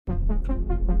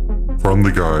From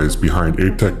the guys behind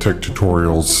APTEC Tech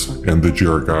Tutorials and the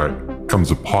Jira Guide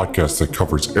comes a podcast that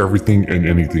covers everything and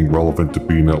anything relevant to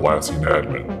being an Atlassian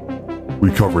admin.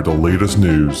 We cover the latest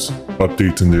news,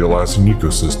 updates in the Atlassian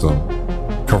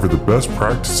ecosystem, cover the best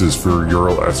practices for your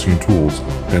Atlassian tools,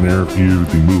 and interview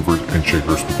the movers and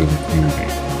shakers within the community.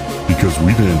 Because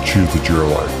we didn't choose the Jira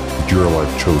Life, the Jira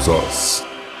Life chose us.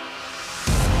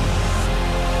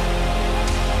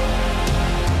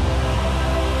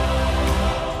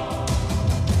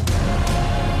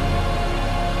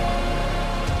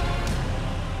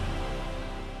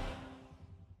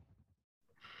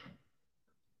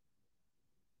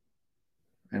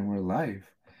 And we're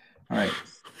live. All right.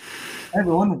 Hi,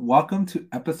 everyone. Welcome to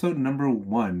episode number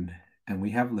 1, and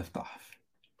we have Liftoff.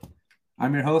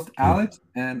 I'm your host, Alex,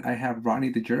 and I have Ronnie,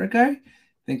 the Jira guy.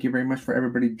 Thank you very much for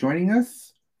everybody joining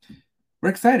us. We're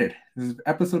excited. This is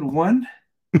episode 1.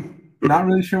 Not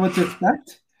really sure what to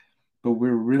expect, but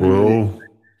we're really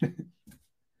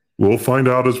We'll find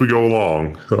out as we go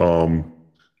along.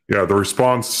 The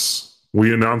response,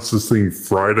 we announced this thing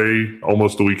Friday,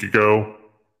 almost a week ago.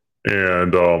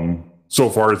 And so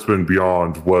far, it's been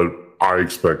beyond what I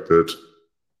expected.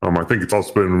 I think it's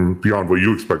also been beyond what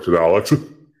you expected, Alex.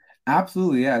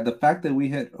 Absolutely, yeah. The fact that we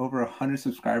hit over 100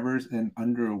 subscribers in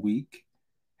under a week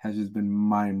has just been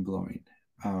mind-blowing.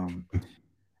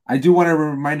 I do want to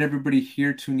remind everybody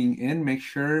here tuning in, make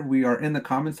sure we are in the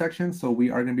comment section, so we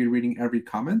are going to be reading every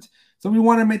comment. So we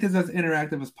want to make this as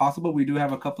interactive as possible. We do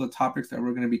have a couple of topics that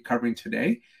we're going to be covering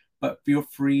today, but feel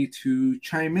free to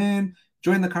chime in,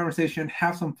 join the conversation,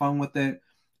 have some fun with it.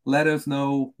 Let us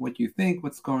know what you think,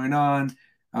 what's going on.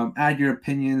 Add your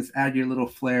opinions, add your little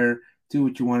flair, do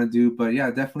what you want to do. But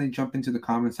yeah, definitely jump into the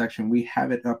comment section. We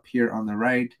have it up here on the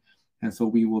right. And so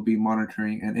we will be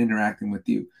monitoring and interacting with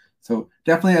you. So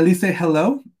definitely at least say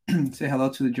hello. Say hello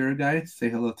to the Jira guy. Say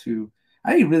hello to...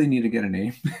 I really need to get a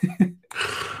name.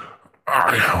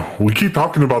 We keep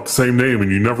talking about the same name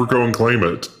and you never go and claim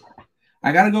it.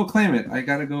 I gotta go claim it. I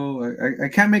gotta go. I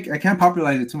can't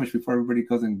popularize it too much before everybody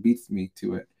goes and beats me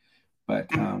to it. But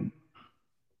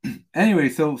anyway,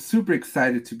 so super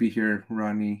excited to be here,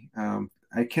 Ronnie.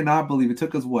 I cannot believe it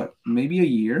took us maybe a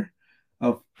year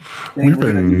of. We've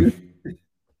been.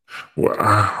 Well,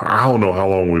 I don't know how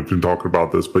long we've been talking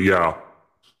about this, but yeah,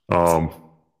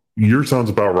 year sounds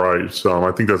about right.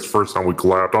 I think that's the first time we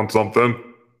collabed on something,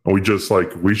 and we just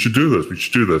we should do this. We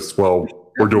should do this. Well,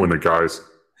 we're doing it, guys.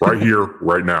 Right here,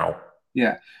 right now.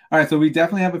 Yeah. All right. So we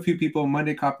definitely have a few people.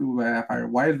 Monday copy by fire.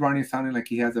 Why is Ronnie sounding like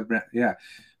he has a brand? Yeah.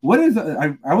 What is?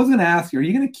 I was going to ask you. Are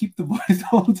you going to keep the voice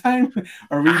all the time?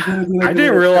 Are we going to do? I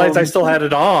didn't realize I still had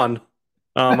it on.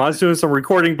 I was doing some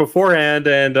recording beforehand,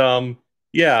 and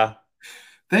yeah.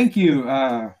 Thank you.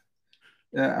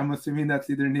 I'm assuming that's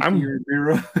either Nikki or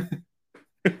Vero,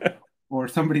 or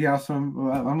somebody else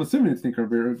from. I'm assuming it's Nikki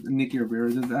or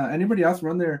Vero. Does anybody else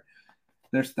run their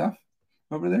stuff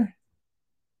over there?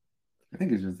 I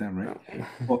think it's just them, right?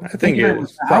 Well, I think it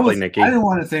was probably Nikki. I didn't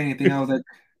want to say anything. I was like,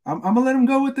 I'm gonna let him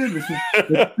go with it. This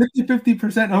is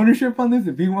 50% ownership on this.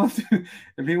 If he wants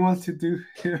to do.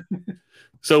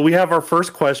 So we have our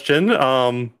first question.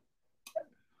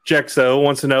 Jexo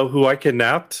wants to know who I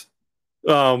kidnapped.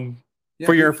 For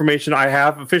your information, I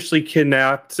have officially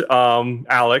kidnapped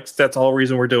Alex. That's the whole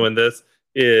reason we're doing this.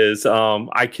 Is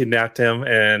I kidnapped him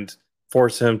and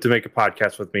force him to make a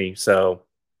podcast with me. So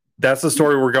that's the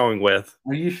story we're going with.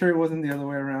 Are you sure it wasn't the other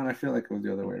way around? I feel like it was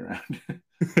the other way around.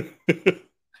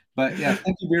 But yeah,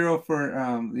 thank you, Vero,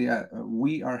 for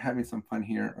we are having some fun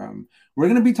here. We're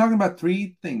going to be talking about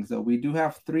 3 things, though. We do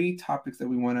have 3 topics that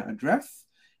we want to address,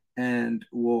 and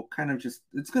we'll kind of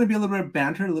it's going to be a little bit of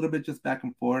banter, a little bit just back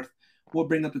and forth. We'll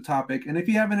bring up the topic, and if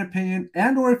you have an opinion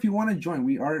and or if you want to join,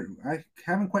 I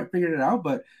haven't quite figured it out,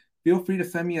 but feel free to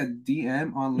send me a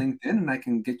DM on LinkedIn and I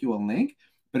can get you a link.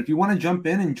 But if you want to jump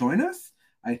in and join us,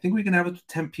 I think we can have up to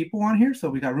 10 people on here. So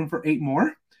we got room for 8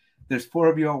 more. There's 4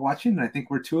 of you all watching, and I think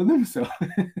we're 2 of them. So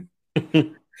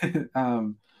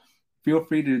feel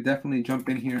free to definitely jump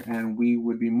in here, and we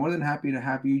would be more than happy to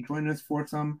have you join us for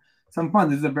some fun.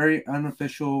 This is a very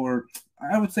unofficial, or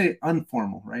I would say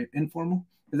informal, right? Informal.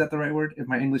 Is that the right word? If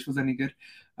my English was any good.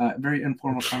 Very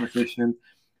informal conversation.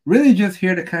 Really just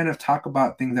here to kind of talk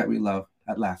about things that we love,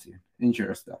 Atlassian and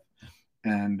Jira stuff.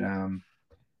 And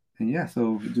yeah,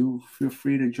 so do feel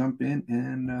free to jump in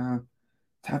and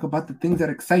talk about the things that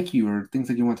excite you or things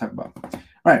that you want to talk about. All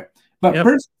right. But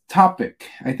first topic,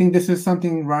 I think this is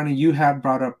something, Ronnie, you have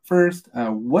brought up first.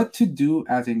 What to do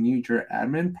as a new Jira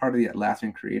admin, part of the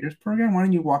Atlassian Creators Program. Why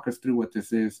don't you walk us through what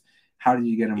this is? How did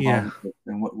you get involved with it,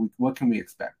 and what can we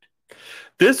expect?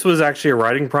 This was actually a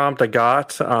writing prompt I got.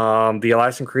 The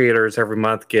Atlassian creators every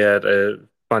month get a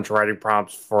bunch of writing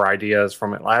prompts for ideas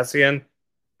from Atlassian.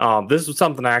 This was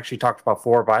something I actually talked about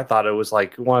before, but I thought it was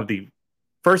like one of the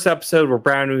first episode. We're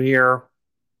brand new here.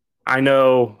 I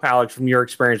know, Alex, from your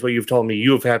experience, what you've told me,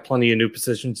 you have had plenty of new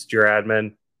positions to your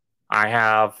admin. I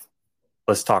have.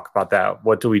 Let's talk about that.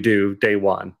 What do we do day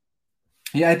one?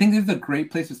 Yeah, I think this is a great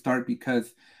place to start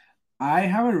because I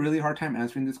have a really hard time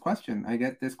answering this question. I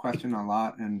get this question a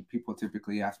lot, and people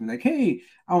typically ask me, like, hey,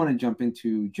 I want to jump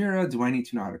into Jira. Do I need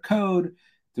to know how to code?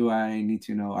 Do I need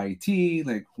to know IT?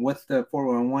 Like, what's the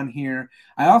 411 here?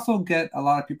 I also get a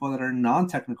lot of people that are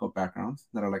non-technical backgrounds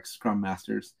that are like Scrum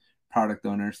Masters, product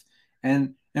owners.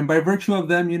 And by virtue of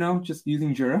them, just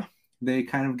using Jira, they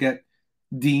kind of get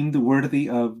deemed worthy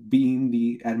of being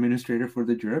the administrator for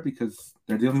the Jira because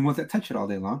they're the only ones that touch it all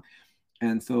day long.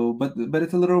 And so, but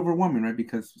it's a little overwhelming, right?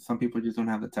 Because some people just don't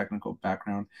have the technical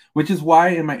background, which is why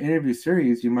in my interview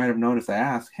series, you might have noticed I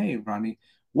asked, hey, Ronnie,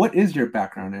 what is your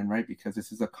background in, right? Because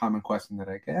this is a common question that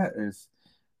I get is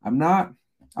I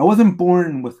wasn't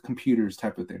born with computers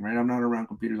type of thing, right? I'm not around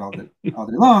computers all day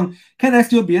long. Can I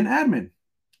still be an admin?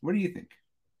 What do you think?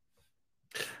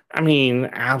 I mean,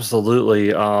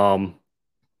 absolutely.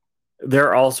 There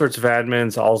are all sorts of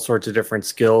admins, all sorts of different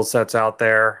skill sets out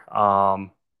there.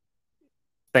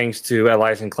 Thanks to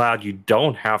Atlassian Cloud, you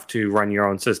don't have to run your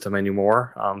own system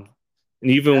anymore. And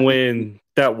even when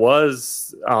that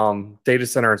was data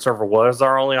center and server was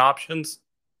our only options,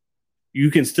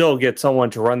 you can still get someone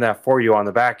to run that for you on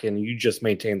the back end. You just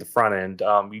maintain the front end.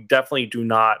 You definitely do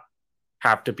not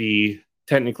have to be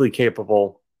technically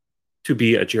capable to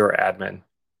be a Jira admin.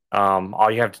 All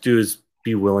you have to do is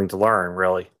be willing to learn,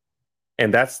 really.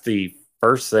 And that's the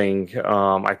first thing.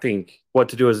 I think what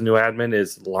to do as a new admin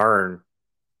is learn.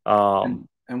 And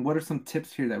what are some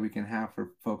tips here that we can have for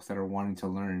folks that are wanting to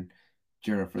learn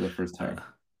Jira for the first time?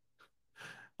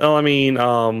 Well, I mean,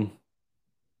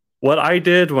 what I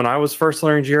did when I was first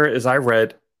learning Jira is I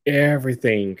read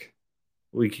everything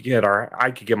I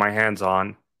could get my hands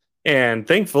on. And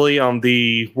thankfully,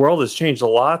 the world has changed a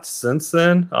lot since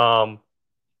then.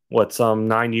 Some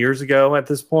 9 years ago at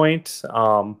this point.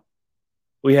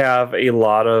 We have a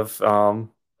lot of,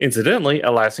 incidentally,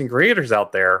 Atlassian creators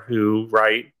out there who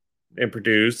write and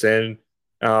produce and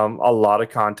a lot of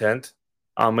content.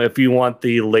 If you want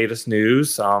the latest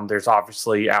news, there's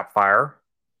obviously AppFire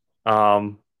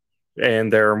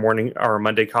and their morning or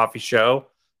Monday coffee show.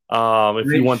 If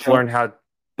you want to learn how.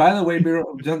 By the way,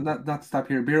 Biro, just not to stop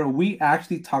here, Biro, we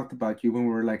actually talked about you when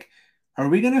we were like, are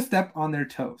we gonna step on their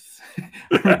toes?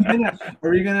 are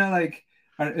we gonna like?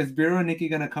 Is Biro and Nikki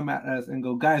gonna come at us and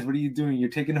go, guys, what are you doing? You're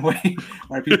taking away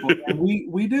our people. And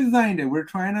we designed it. We're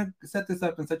trying to set this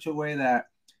up in such a way that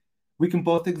we can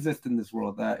both exist in this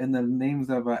world. In the names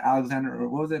of Alexander, or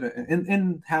what was it?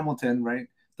 In Hamilton, right?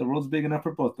 The world's big enough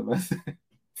for both of us.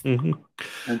 Mm-hmm.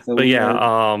 And so,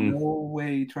 no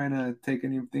way trying to take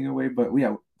anything away. But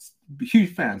yeah,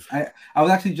 huge fans. I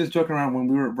was actually just joking around when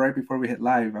we were right before we hit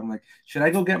live. I'm like, should I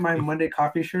go get my Monday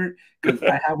coffee shirt? Because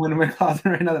I have one in my closet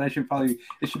right now that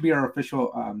it should be our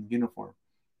official uniform.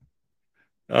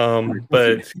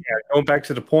 But yeah, going back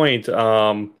to the point,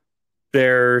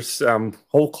 there's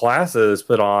whole classes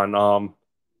put on.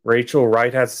 Rachel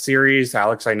Wright has a series.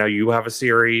 Alex, I know you have a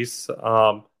series.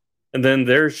 And then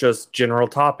there's just general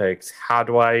topics. How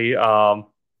do I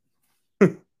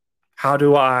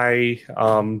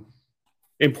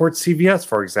import CVS,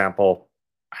 for example?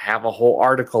 I have a whole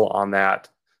article on that.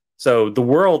 So the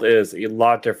world is a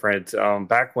lot different.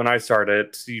 Back when I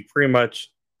started, you pretty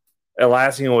much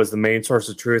Atlassian was the main source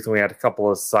of truth, and we had a couple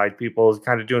of side people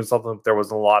kind of doing something. There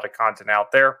wasn't a lot of content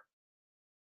out there.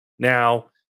 Now,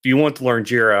 if you want to learn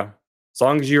Jira, as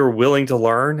long as you're willing to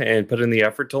learn and put in the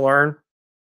effort to learn,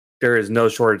 there is no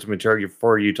shortage of material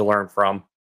for you to learn from.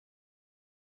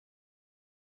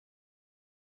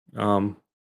 I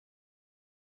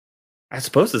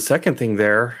suppose the second thing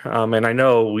there, and I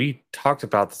know we talked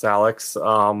about this, Alex,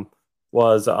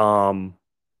 was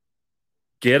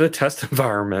get a test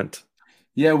environment.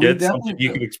 Yeah, we get something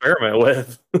you can experiment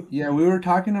with. Yeah, we were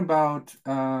talking about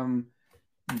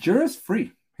Jira's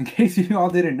free. In case you all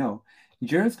didn't know,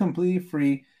 Jira's completely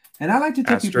free, and I like to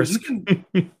tell people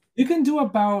you can do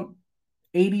about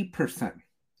 80%.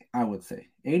 I would say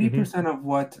 80% of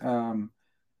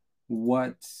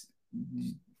what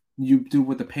you do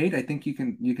with the paid. I think you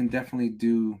can definitely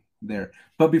do there.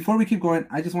 But before we keep going,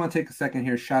 I just want to take a second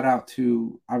here. Shout out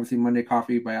to obviously Monday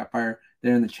Coffee by Appfire.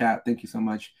 They're in the chat. Thank you so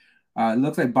much. It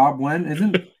looks like Bob Wen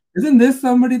isn't this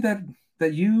somebody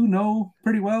that you know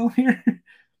pretty well here?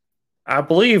 I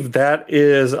believe that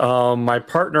is my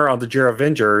partner on the Jira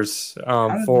Avengers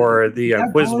for the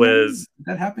Quiz Whiz. Did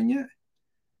that happen yet?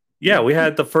 Yeah, we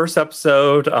had the first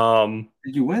episode.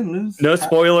 Did you win, lose? No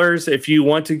spoilers. If you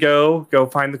want to go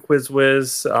find the Quiz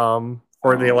Whiz for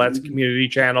the Alaska Community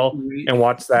Channel and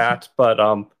watch that. But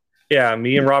yeah,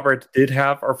 me and Robert did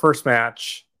have our first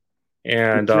match.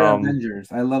 And Avengers.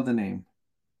 I love the name.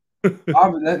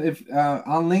 Bob, if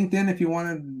on LinkedIn, if you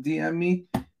want to DM me,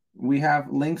 we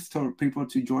have links to people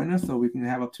to join us, so we can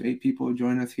have up to 8 people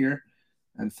join us here.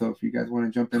 And so, if you guys want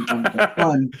to jump in on the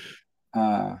fun,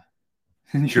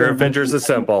 Your Avengers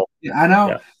Assemble. Yeah, I know.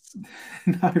 Yeah.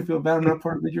 Now I feel bad. I'm not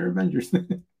part of the Your Avengers.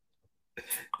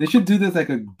 They should do this like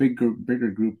a bigger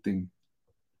group thing.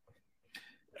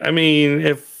 I mean,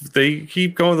 if they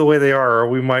keep going the way they are,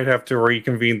 we might have to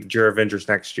reconvene the Jira Avengers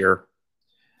next year.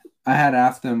 I had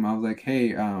asked him, I was like,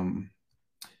 hey,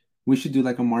 we should do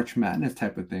like a March Madness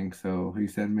type of thing. So he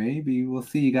said, maybe we'll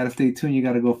see. You got to stay tuned. You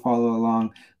got to go follow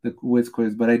along the Wiz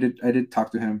quiz. But I did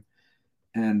talk to him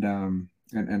and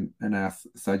ask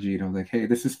Sajid. I was like, hey,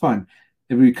 this is fun.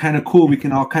 It'd be kind of cool. We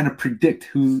can all kind of predict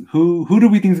who do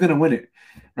we think is going to win it,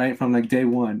 right? From like day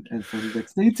one. And so he's like,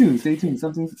 stay tuned.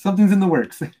 Something's in the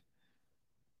works.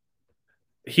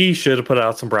 He should have put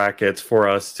out some brackets for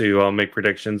us to make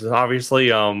predictions.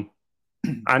 Obviously,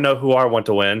 I know who I want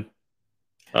to win.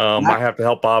 I have to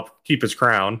help Bob keep his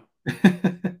crown.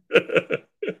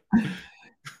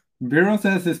 Biro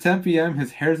says it's 10 p.m.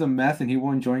 His hair's a mess and he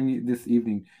won't join you this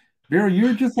evening. Biro,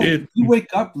 you're just like, you wake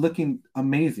up looking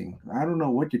amazing. I don't know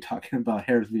what you're talking about,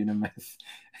 hair's being a mess.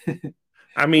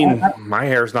 I mean, my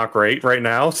hair's not great right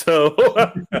now, so...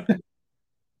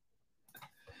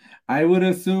 I would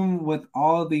assume with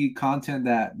all the content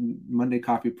that Monday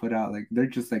Coffee put out, like they're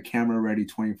just like camera ready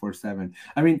 24/7.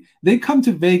 I mean, they come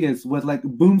to Vegas with like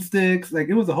boomsticks, like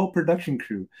it was a whole production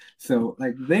crew. So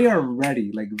like they are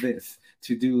ready like this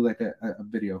to do like a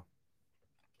video.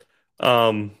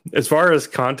 As far as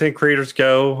content creators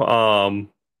go,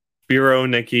 Biro,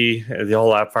 Nikki, the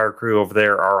whole Appfire crew over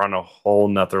there are on a whole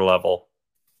nother level.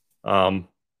 And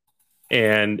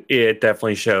it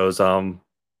definitely shows.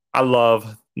 I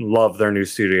love their new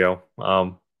studio.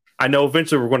 I know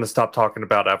eventually we're going to stop talking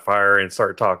about Appfire and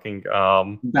start talking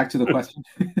back to the question.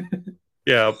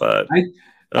 Yeah, but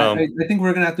I think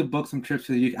we're gonna have to book some trips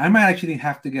to the UK. I might actually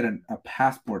have to get a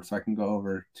passport so I can go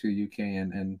over to UK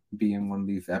and be in one of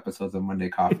these episodes of Monday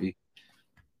Coffee.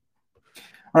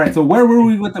 All right, so where were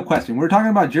we with the question? We were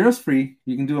talking about Jira's free.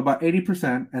 You can do about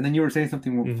 80%, and then you were saying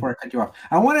something before I cut you off.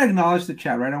 I want to acknowledge the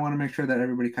chat, right? I want to make sure that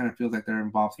everybody kind of feels like they're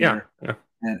involved here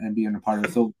and being a part of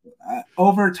it. So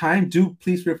over time,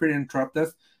 please feel free to interrupt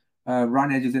us.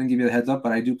 Ronnie, I just didn't give you the heads up,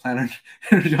 but I do plan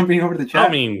on jumping over the chat.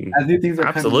 I mean, as new things are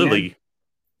absolutely.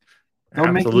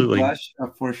 Don't make me blush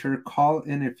for sure. Call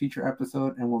in a future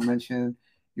episode, and we'll mention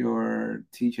your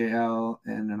TJL,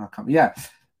 and then I'll come. Yeah.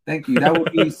 Thank you. That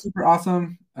would be super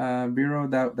awesome, Biro.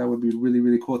 That would be really,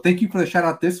 really cool. Thank you for the shout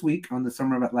out this week on the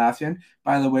Summer of Atlassian.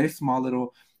 By the way, small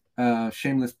little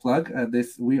shameless plug.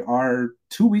 We are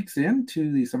 2 weeks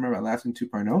into the Summer of Atlassian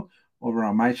 2.0 over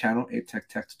on my channel, Tech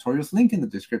Tutorials. Link in the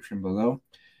description below.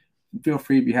 Feel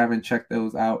free if you haven't checked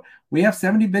those out. We have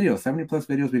 70 plus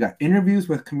videos. We got interviews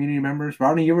with community members.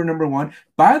 Rodney, you were number 1.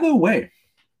 By the way,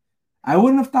 I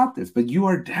wouldn't have thought this, but you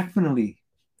are definitely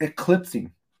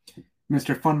eclipsing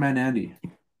Mr. Funman Andy.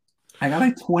 I got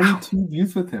like 22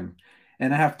 views with him,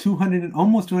 and I have 200,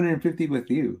 almost 250 with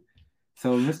you.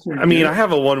 So, I mean, I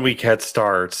have a 1 week head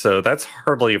start, so that's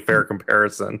hardly a fair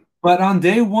comparison. But on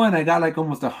day 1, I got like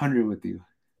almost 100 with you.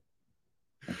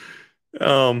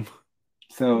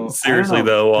 So seriously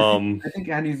though, I think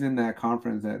Andy's in that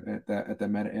conference at the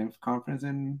Meta Inf conference,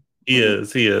 and he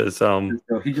is. So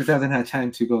he just hasn't had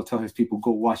time to go tell his people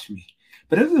go watch me.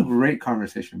 But it was a great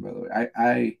conversation, by the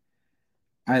way.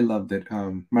 I loved it.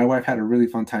 My wife had a really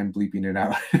fun time bleeping it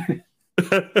out.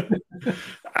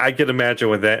 I can imagine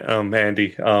with that,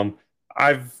 Andy.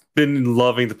 I've been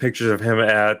loving the pictures of him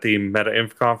at the Meta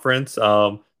Inf conference.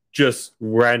 Just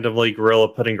randomly guerrilla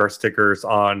putting our stickers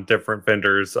on different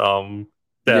vendors'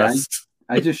 desks.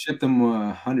 Yeah, I just shipped them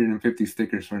 150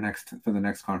 stickers for the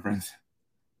next conference.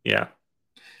 Yeah.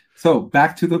 So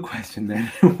back to the question then.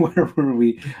 Where were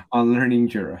we on learning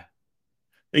Jira?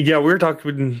 Yeah, we were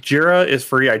talking. Jira is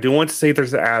free. I do want to say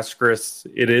there's an asterisk.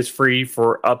 It is free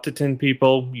for up to 10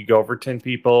 people. You go over 10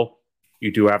 people,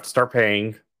 you do have to start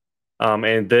paying.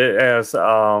 As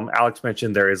Alex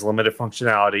mentioned, there is limited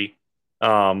functionality.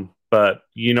 But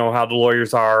you know how the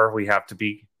lawyers are. We have to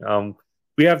be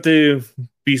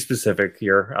specific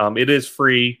here. It is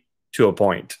free to a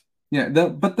point. Yeah,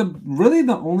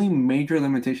 the only major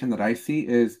limitation that I see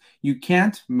is you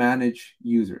can't manage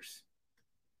users.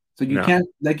 So you No. can't,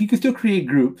 like, you can still create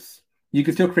groups, you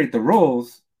can still create the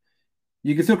roles,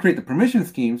 you can still create the permission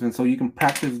schemes, and so you can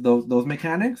practice those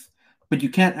mechanics, but you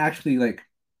can't actually like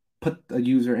put a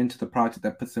user into the project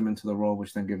that puts them into the role,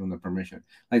 which then gives them the permission.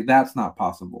 Like that's not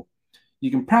possible.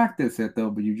 You can practice it though,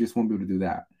 but you just won't be able to do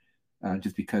that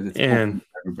just because it's open And to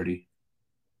everybody.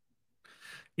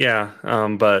 yeah,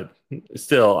 but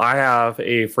still, I have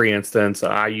a free instance.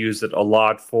 I use it a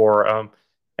lot for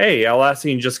hey,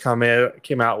 Atlassian just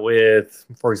came out with,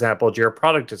 for example, Jira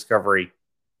product discovery.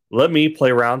 Let me play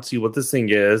around, see what this thing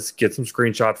is, get some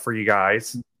screenshots for you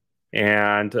guys,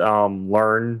 and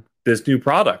learn this new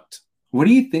product. What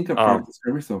do you think of Um, product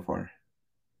discovery so far?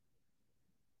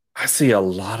 I see a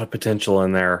lot of potential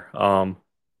in there.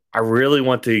 I really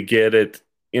want to get it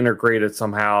integrated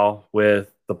somehow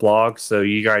with the blog so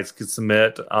you guys could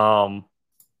submit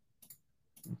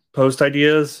post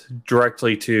ideas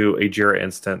directly to a Jira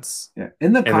instance. Yeah,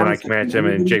 in the And then I comments can section, manage them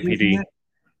in anybody using JPD.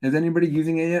 it? Is anybody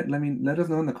using it yet? Let us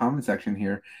know in the comment section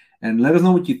here, and let us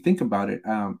know what you think about it.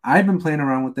 I've been playing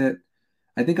around with it.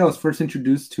 I think I was first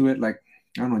introduced to it like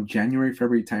I don't know January,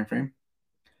 February timeframe,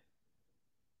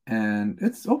 and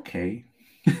it's okay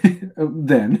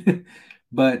then.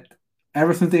 But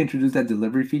ever since they introduced that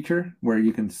delivery feature where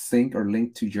you can sync or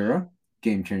link to Jira,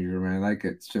 game changer, man. Like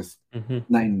it's just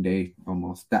night and day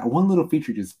almost. That one little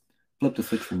feature just flipped the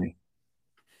switch for me.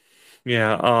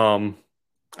 Yeah.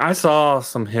 I saw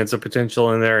some hints of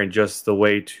potential in there and just the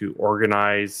way to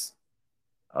organize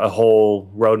a whole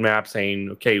roadmap saying,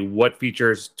 okay, what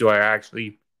features do I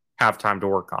actually have time to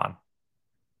work on?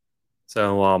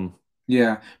 So,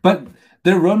 Yeah, but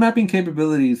their road mapping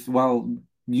capabilities, while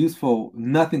useful,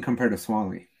 nothing compared to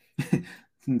Swanly.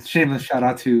 Shameless shout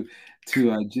out to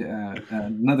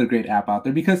another great app out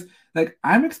there because like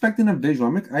I'm expecting a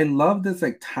visual. I love this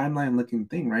like timeline looking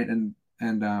thing, right? And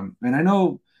I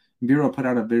know Vero put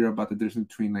out a video about the difference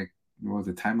between like what was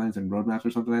it timelines and roadmaps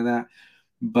or something like that.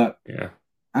 But yeah.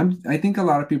 I think a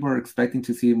lot of people are expecting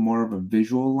to see more of a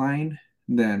visual line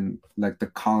than like the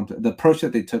column. The approach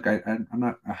that they took, I'm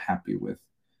not happy with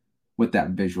that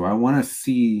visual. I want to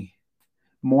see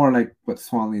more like what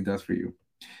Swanly does for you.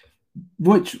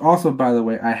 Which also, by the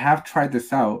way, I have tried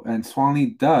this out, and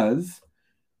Swanly does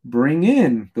bring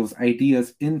in those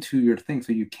ideas into your thing,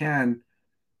 so you can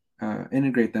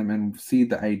integrate them and see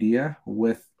the idea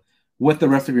with the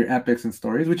rest of your epics and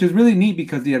stories, which is really neat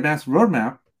because the advanced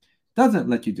roadmap doesn't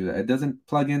let you do that. It doesn't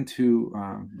plug into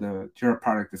the Jira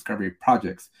product discovery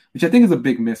projects, which I think is a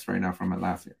big miss right now from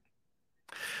Atlassian.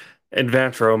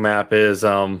 Advanced roadmap is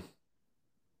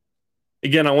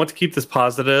again, I want to keep this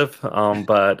positive,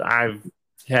 but I've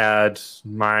had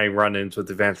my run-ins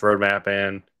with advanced roadmap,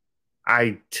 and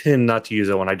I tend not to use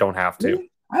it when I don't have to.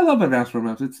 Really? I love advanced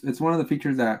roadmaps. It's one of the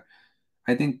features that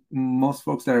I think most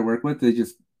folks that I work with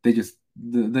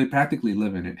they practically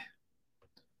live in it.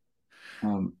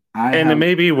 I And it have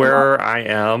may be a lot. where I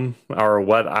am or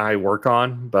what I work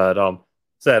on, but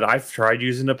said I've tried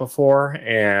using it before,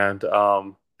 and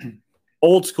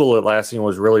old school Atlassian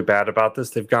was really bad about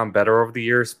this. They've gotten better over the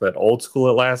years, but old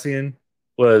school Atlassian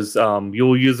was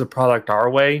you'll use the product our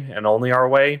way and only our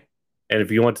way. And if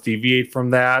you want to deviate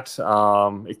from that,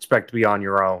 expect to be on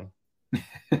your own.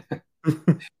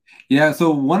 Yeah,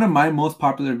 so one of my most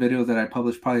popular videos that I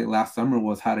published probably last summer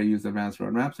was how to use advanced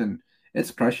roadmaps, and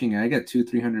it's crushing it. I get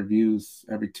 200-300 views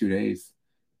every 2 days.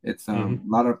 It's Mhm.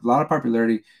 lot of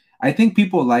popularity. I think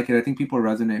people like it. I think people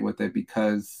resonate with it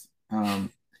because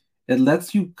it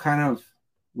lets you kind of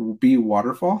be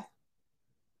waterfall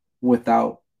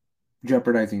without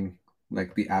jeopardizing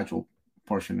like the agile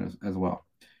portion as well.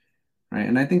 Right.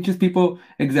 And I think just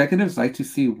executives like to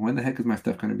see when the heck is my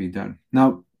stuff going to be done.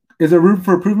 Now, is there room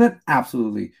for improvement?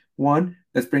 Absolutely. One,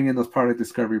 let's bring in those product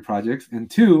discovery projects. And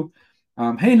two,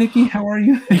 hey, Nikki, how are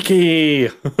you? Nikki!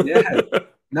 Yeah.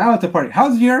 Now it's a party.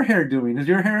 How's your hair doing? Is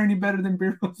your hair any better than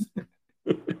Bureau's?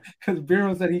 Because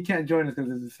Bureau said he can't join us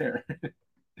because of his hair.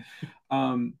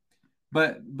 um,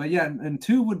 but yeah, and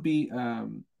two would be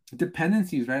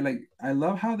dependencies, right? Like I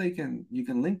love how you can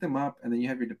link them up and then you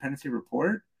have your dependency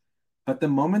report. But the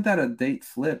moment that a date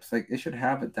slips, like it should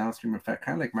have a downstream effect,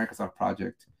 kind of like Microsoft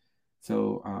Project.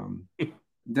 So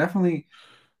definitely,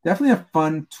 definitely a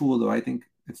fun tool though.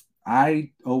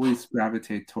 I always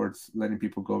gravitate towards letting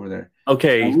people go over there.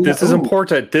 Okay, this is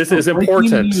important. This is breaking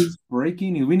important. news,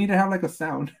 breaking news. We need to have like a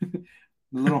sound, the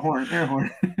little horn, air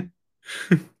horn.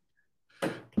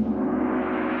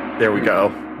 There we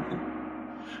go.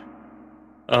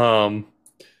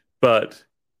 But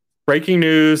Breaking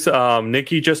news.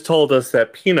 Nikki just told us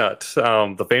that Peanut,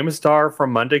 the famous star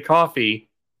from Monday Coffee,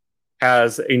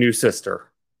 has a new sister.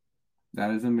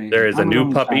 That is amazing. There is a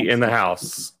new puppy in the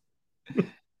house.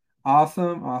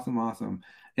 Awesome.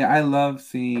 Yeah, I love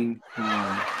seeing.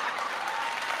 I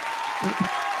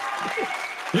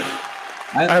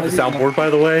have a soundboard, by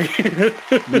the way.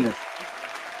 Yes.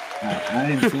 I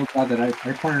am so glad that I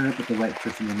partnered up with the right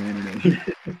person on the internet.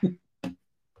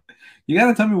 You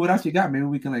gotta tell me what else you got. Maybe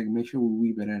we can like make sure we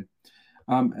weave it in.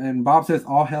 And Bob says,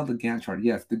 all hail the Gantt chart.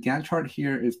 Yes, the Gantt chart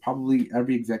here is probably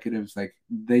every executive's like,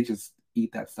 they just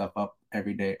eat that stuff up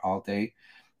every day, all day.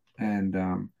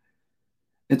 And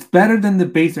it's better than the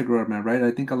basic roadmap, right?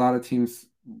 I think a lot of teams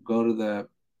go to the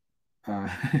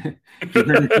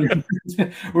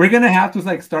we're gonna have to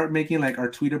like start making like our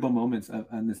tweetable moments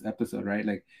on this episode, right?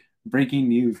 Like breaking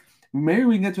news. Maybe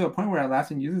we can get to a point where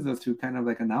Atlassian uses those to kind of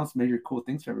like announce major cool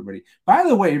things to everybody. By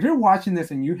the way, if you're watching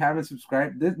this and you haven't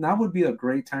subscribed, this now would be a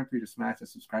great time for you to smash the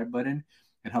subscribe button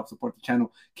and help support the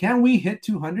channel. Can we hit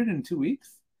 200 in 2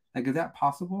 weeks? Like, is that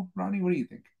possible, Ronnie? What do you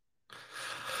think?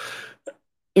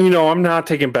 I'm not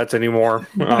taking bets anymore.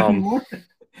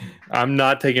 I'm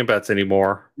not taking bets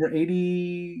anymore. We're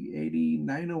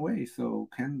 89 away. So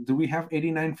do we have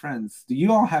 89 friends? Do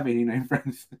you all have 89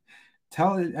 friends?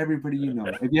 Tell everybody you know.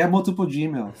 If you have multiple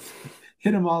Gmails,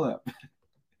 hit them all up.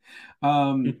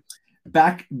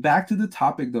 Back to the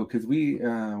topic though, because we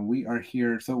are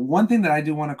here. So one thing that I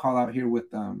do want to call out here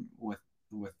with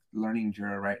learning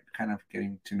Jira, right? Kind of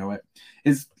getting to know it,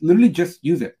 is literally just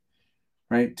use it,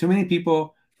 right? Too many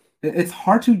people, it's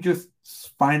hard to just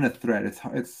find a thread.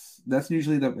 That's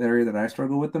usually the area that I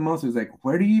struggle with the most. Is like,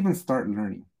 where do you even start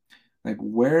learning? Like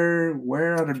where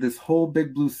out of this whole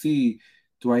big blue sea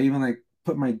do I even like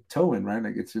put my toe in, right?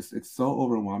 Like it's so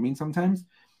overwhelming sometimes.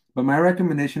 But my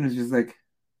recommendation is just like,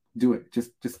 do it.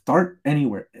 Just start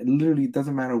anywhere. It literally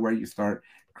doesn't matter where you start.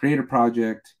 Create a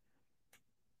project.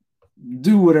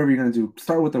 Do whatever you're gonna do.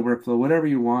 Start with the workflow, whatever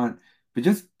you want. But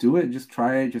just do it. Just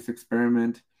try it. Just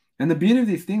experiment. And the beauty of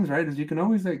these things, right, is you can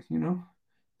always like,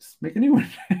 just make a new one.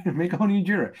 Make a whole new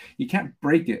Jira. You can't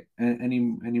break it any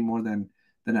more than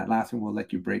that last one will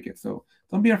let you break it. So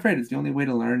don't be afraid. It's the only way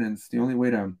to learn, and it's the only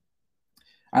way to.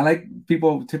 I like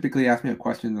people typically ask me a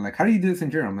question. They're like, "How do you do this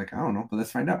in Jira?" I'm like, "I don't know, but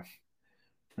let's find out."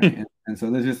 Right? and so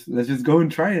let's just go and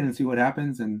try it and see what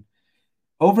happens. And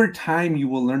over time, you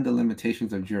will learn the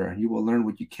limitations of Jira. You will learn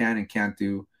what you can and can't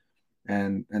do,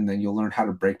 and then you'll learn how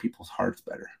to break people's hearts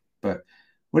better. But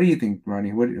what do you think,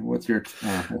 Ronnie? What's your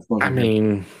exposure? I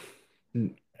mean,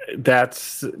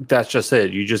 that's just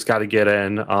it. You just got to get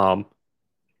in.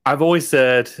 I've always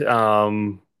said,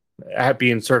 at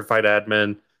being certified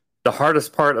admin, the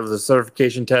hardest part of the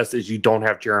certification test is you don't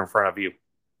have Jira in front of you.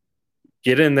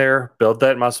 Get in there, build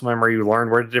that muscle memory, you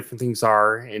learn where the different things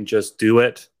are, and just do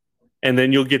it. And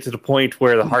then you'll get to the point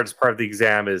where the hardest part of the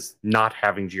exam is not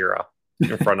having Jira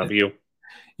in front of you.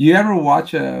 You ever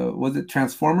watch was it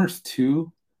Transformers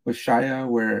 2 with Shia,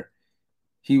 where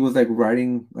he was like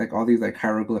writing like all these like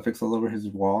hieroglyphics all over his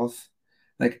walls?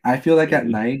 Like I feel like at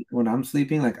night when I'm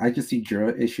sleeping, like I just see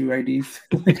Jira issue IDs.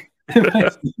 And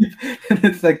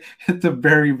it's like it's a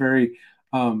very, very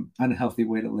unhealthy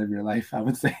way to live your life, I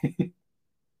would say.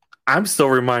 I'm still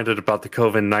reminded about the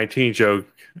COVID-19 joke.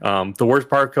 The worst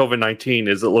part of COVID-19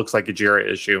 is it looks like a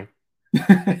Jira issue.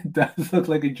 It does look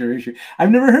like a Jira issue.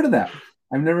 I've never heard of that.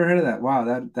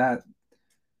 Wow,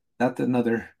 that's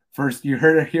another first. You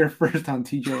heard it here first on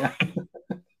TJL.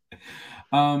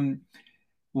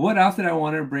 What else did I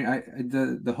want to bring?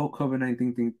 The whole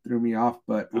COVID-19 thing threw me off,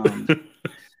 but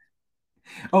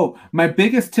oh, my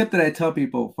biggest tip that I tell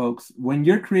people, folks, when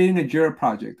you're creating a Jira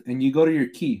project and you go to your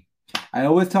key, I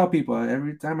always tell people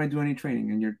every time I do any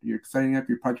training and you're setting up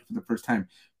your project for the first time,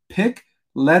 pick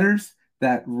letters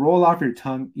that roll off your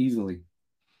tongue easily,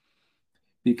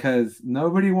 because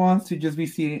nobody wants to just be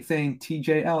saying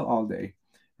TJL all day,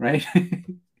 right?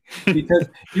 Because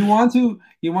you want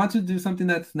to do something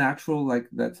that's natural, like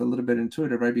that's a little bit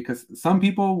intuitive, right? Because some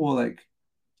people will like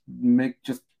make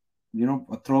just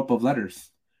a throw up of letters,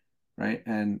 right?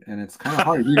 And it's kind of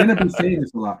hard. You're gonna be saying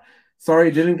this a lot.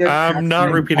 Sorry, didn't get. I'm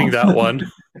not repeating that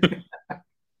one.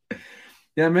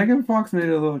 Yeah, Megan Fox made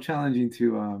it a little challenging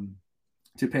to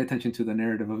pay attention to the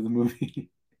narrative of the movie.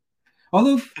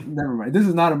 Although, never mind. This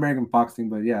is not a Megan Fox thing,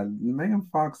 but yeah, Megan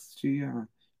Fox, she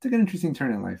took an interesting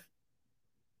turn in life.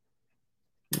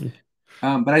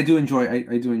 But I do enjoy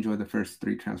the first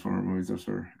 3 Transformer movies. Those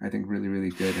were, I think, really, really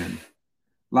good, and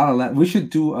a lot of we should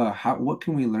do what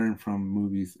can we learn from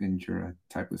movies in Jira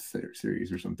type of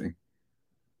series or something.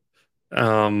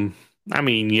 I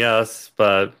mean, yes,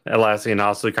 but Atlassian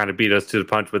also kind of beat us to the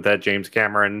punch with that James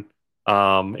Cameron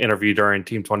interview during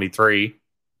Team 23.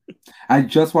 I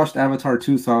just watched Avatar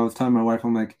 2, so I was telling my wife,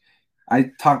 I'm like,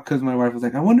 I talked because my wife was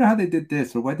like, I wonder how they did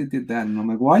this or why they did that. And I'm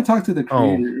like, well, I talked to the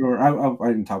creator, or I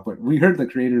didn't talk, but we heard the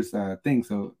creator's thing.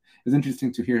 So it's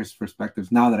interesting to hear his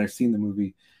perspectives now that I've seen the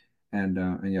movie. And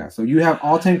yeah, so you have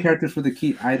all 10 characters for the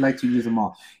key. I'd like to use them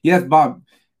all. Yes, Bob.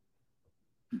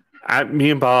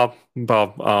 Me and Bob,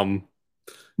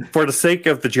 for the sake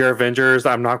of the Jira Avengers,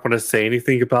 I'm not going to say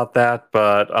anything about that,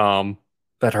 but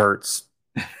that hurts.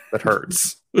 That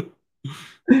hurts.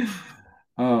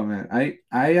 Oh man,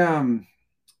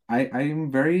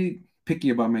 I'm very picky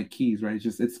about my keys, right?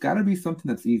 It's got to be something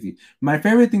that's easy. My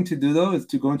favorite thing to do though is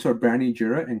to go into a brand new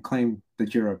Jira and claim the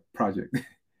Jira project.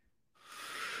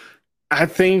 I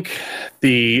think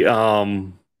the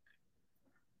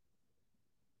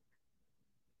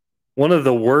one of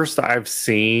the worst I've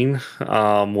seen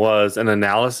was an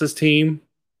analysis team,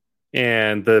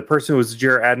 and the person who was the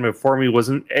Jira admin for me was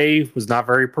not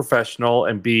very professional,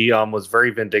 and B was very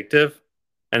vindictive,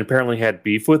 and apparently had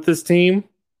beef with this team.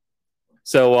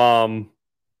 So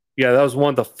yeah, that was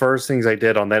one of the first things I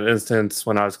did on that instance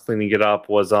when I was cleaning it up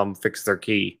was fix their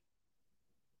key.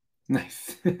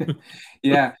 Nice.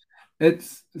 Yeah.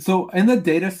 It's so in the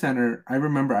data center, I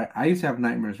remember I used to have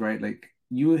nightmares, right? Like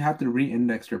you would have to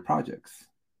re-index your projects.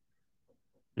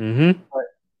 Mm-hmm. But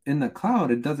in the cloud,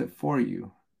 it does it for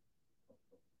you.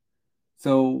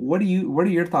 So what are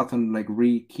your thoughts on like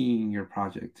re-keying your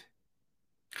project?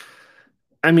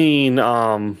 I mean,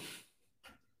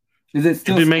 Is it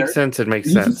still if it makes sense, it makes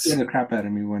it used to sense. scare the crap out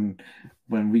of me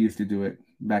when we used to do it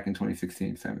back in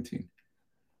 2016, 17.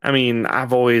 I mean,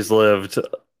 I've always had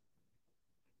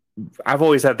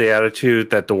the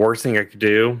attitude that the worst thing I could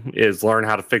do is learn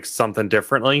how to fix something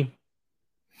differently.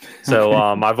 So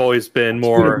Okay. I've always been That's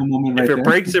a beautiful more, moment if right it there.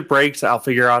 breaks, it breaks. I'll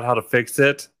figure out how to fix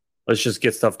it. Let's just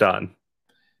get stuff done.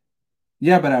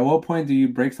 Yeah, but at what point do you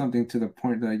break something to the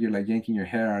point that you're like yanking your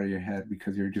hair out of your head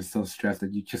because you're just so stressed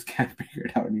that you just can't figure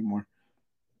it out anymore?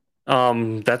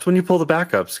 That's when you pull the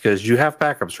backups because you have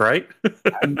backups, right?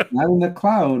 Not in the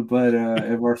cloud, but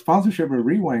if our sponsorship or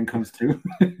Rewind comes through.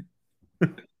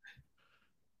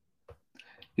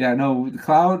 Yeah, no, the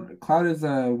cloud is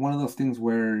one of those things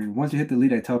where once you hit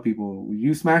delete, I tell people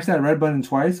you smash that red button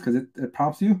twice because it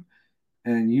prompts you,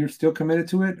 and you're still committed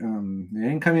to it. It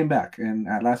ain't coming back, and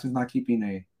Atlassian's not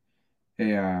keeping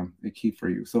a key for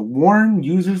you. So warn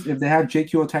users if they have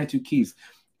JQL tied to keys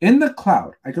in the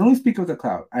cloud. I can only speak of the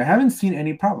cloud. I haven't seen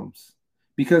any problems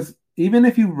because even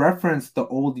if you reference the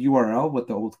old URL with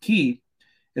the old key,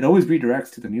 it always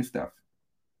redirects to the new stuff.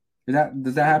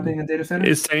 Does that happen in data center?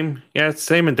 It's same. Yeah, it's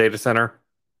same in data center.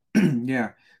 Yeah,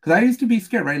 because I used to be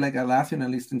scared, right? Like Atlassian, at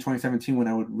least in 2017, when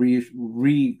I would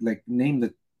like name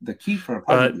the key for a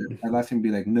project, Atlassian would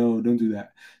be like, no, don't do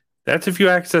that. That's if you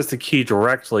access the key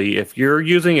directly. If you're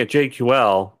using a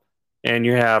JQL and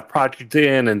you have project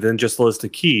in and then just list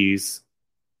of keys,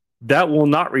 that will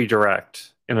not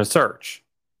redirect in a search.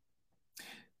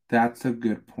 That's a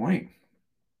good point.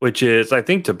 Which is, I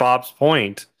think, to Bob's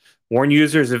point, warn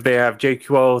users if they have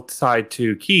JQL tied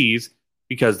to keys,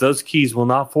 because those keys will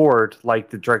not forward like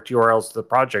the direct URLs to the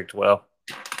project will.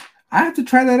 I have to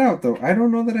try that out, though. I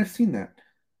don't know that I've seen that.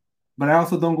 But I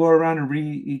also don't go around and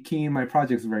re-keying my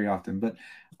projects very often. But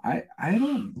I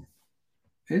don't.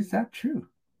 Is that true?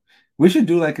 We should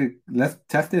do like let's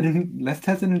test it in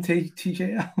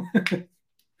TJL.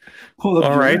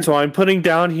 All right, so I'm putting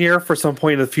down here for some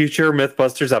point in the future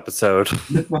Mythbusters episode.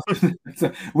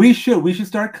 So we should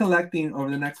start collecting over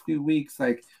the next few weeks.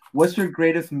 Like, what's your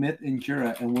greatest myth in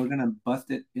Jira, and we're gonna bust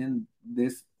it in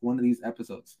this one of these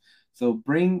episodes. So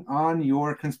bring on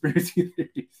your conspiracy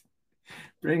theories.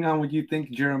 Bring on what you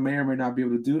think Jira may or may not be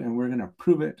able to do, and we're gonna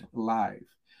prove it live.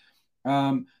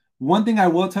 One thing I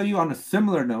will tell you on a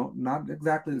similar note, not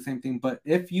exactly the same thing, but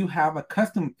if you have a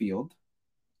custom field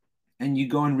and you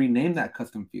go and rename that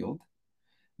custom field,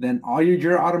 then all your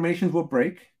Jira automations will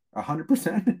break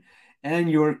 100%, and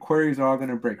your queries are all going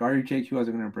to break. All your JQLs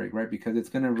are going to break, right? Because it's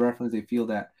going to reference a field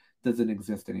that doesn't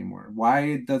exist anymore.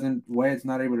 Why it's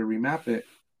not able to remap it?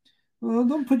 Well,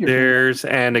 don't put your. There's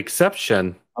an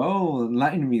exception. Oh,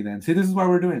 enlighten me then. See, this is why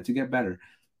we're doing it, to get better.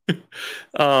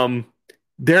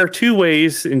 There are two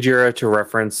ways in Jira to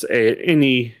reference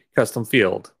any custom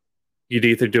field. You'd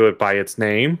either do it by its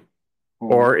name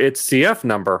or its CF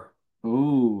number.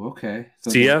 Oh, okay.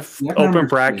 So CF open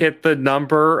bracket, the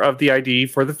number of the ID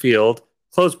for the field,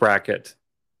 close bracket.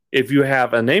 If you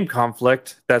have a name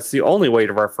conflict, that's the only way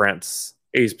to reference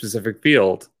a specific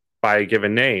field by a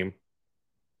given name,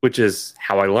 which is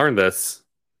how I learned this.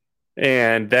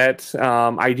 And that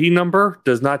ID number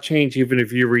does not change even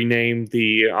if you rename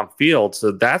the field.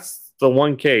 So that's the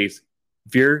one case.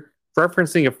 If you're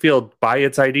referencing a field by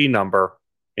its ID number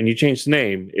and you change the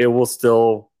name, it will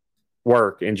still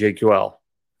work in JQL.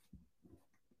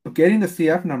 But getting the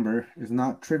CF number is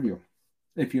not trivial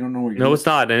if you don't know where you're No, it's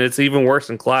not, and it's even worse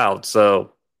in cloud.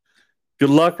 So good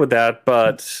luck with that.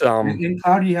 But in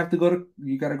cloud, you got to go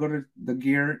to the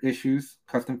gear issues,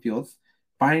 custom fields,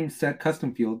 find set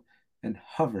custom field, and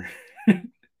hover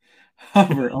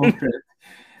over it,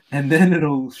 and then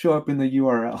it'll show up in the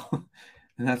URL.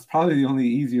 And that's probably the only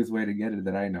easiest way to get it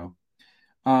that I know.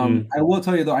 I will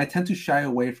tell you though, I tend to shy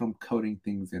away from coding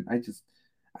things in.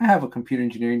 I have a computer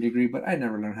engineering degree, but I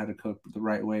never learned how to code the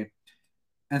right way.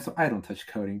 And so I don't touch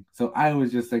coding. So I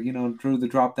was just like, drew the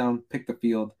drop down, pick the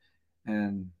field,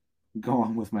 and go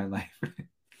on with my life.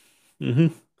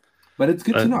 But it's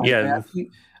good to know. Yeah.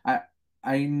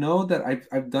 I know that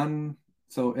I've done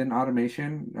so in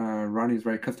automation. Ronnie's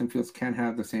right. Custom fields can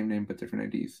have the same name but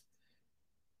different IDs.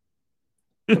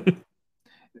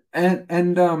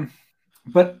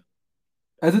 But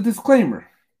as a disclaimer,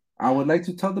 I would like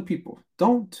to tell the people,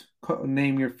 don't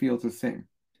name your fields the same.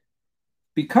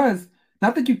 Because,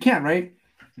 not that you can't, right?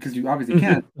 Because you obviously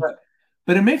can,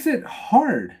 but it makes it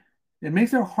hard. It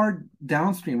makes it hard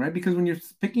downstream, right? Because when you're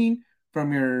picking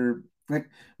from your, like,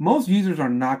 most users are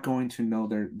not going to know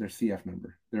their CF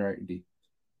number, their ID,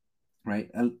 right?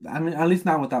 I mean, at least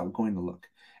not without going to look.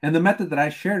 And the method that I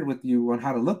shared with you on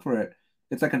how to look for it,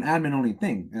 it's like an admin-only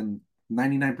thing. And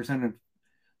 99% of,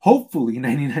 hopefully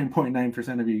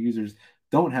 99.9% of your users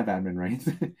don't have admin rights,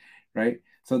 right?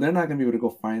 So they're not going to be able to go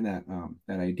find that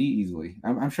ID easily.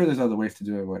 I'm sure there's other ways to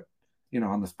do it, but,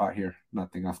 on the spot here,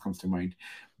 nothing else comes to mind.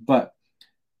 But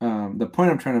the point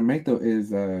I'm trying to make, though,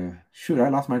 is, I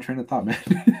lost my train of thought, man.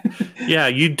 Yeah,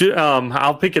 you do.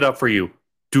 I'll pick it up for you.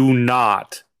 Do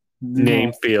not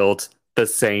name fields the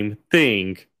same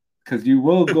thing. Because there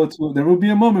will be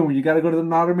a moment when you got to go to the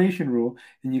automation rule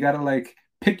and you got to like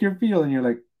pick your field and you're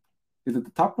like, is it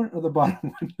the top one or the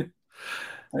bottom one?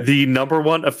 The number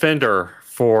one offender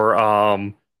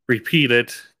for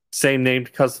repeated same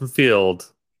named custom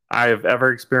field I have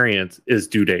ever experienced is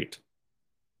due date.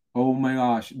 Oh my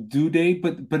gosh, due date,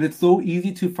 but it's so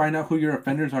easy to find out who your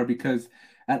offenders are because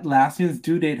Atlassian's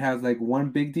due date has like one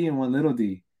big D and one little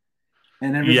d.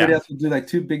 And everybody else will do like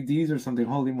two big D's or something.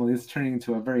 Holy moly, it's turning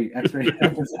into a very X-rated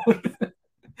episode.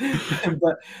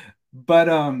 but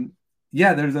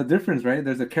yeah, there's a difference, right?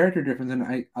 There's a character difference.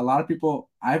 And a lot of people,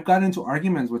 I've gotten into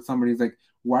arguments with somebody who's like,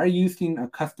 why are you using a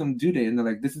custom due date? And they're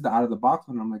like, this is the out of the box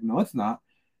one. I'm like, no, it's not.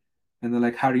 And they're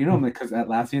like, how do you know? I'm like, because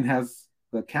Atlassian has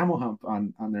the camel hump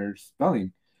on their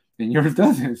spelling and yours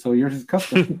doesn't. So yours is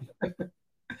custom.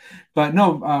 But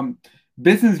no,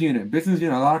 business unit.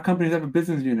 A lot of companies have a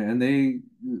business unit, and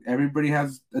everybody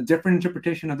has a different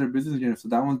interpretation of their business unit. So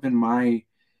that one's been my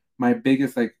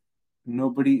biggest, like,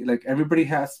 everybody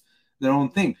has their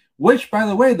own thing. Which, by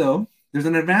the way, though, there's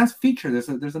an advanced feature. There's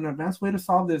an advanced way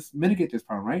to mitigate this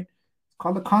problem, right? It's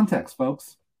called the context,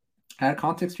 folks. Add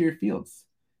context to your fields.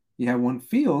 You have one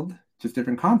field, just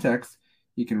different context.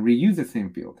 You can reuse the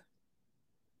same field.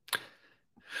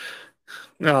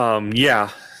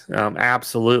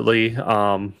 Absolutely.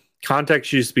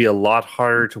 Context used to be a lot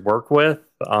harder to work with.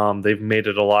 They've made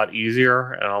it a lot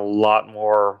easier and a lot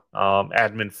more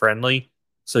admin friendly.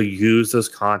 So use those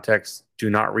contexts. Do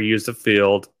not reuse the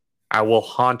field. I will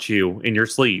haunt you in your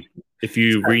sleep if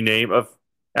you rename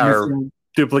or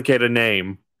duplicate a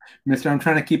name. Mister, I'm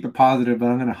trying to keep it positive, but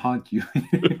I'm going to haunt you.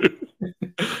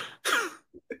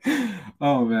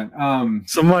 Oh, man.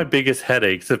 Some of my biggest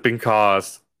headaches have been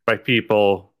caused by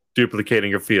people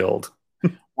duplicating a field.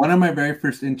 One of my very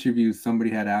first interviews,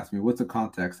 somebody had asked me, what's a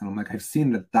context? And I'm like, I've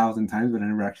seen it 1,000 times, but I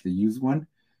never actually used one.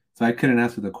 So I couldn't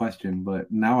answer the question,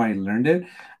 but now I learned it.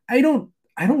 I don't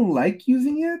like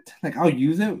using it. Like, I'll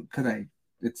use it because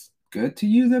it's good to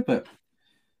use it, but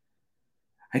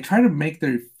I try to make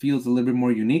their fields a little bit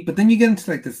more unique. But then you get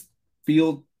into like this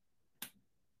field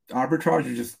arbitrage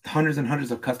or just hundreds and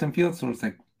hundreds of custom fields. So it's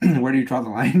like, where do you draw the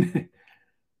line?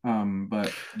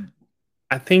 But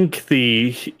I think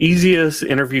the easiest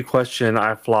interview question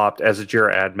I flopped as a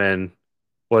Jira admin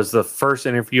was the first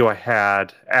interview I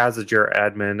had as a Jira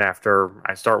admin after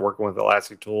I start working with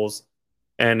Elastic Tools,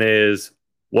 and is,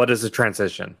 what is a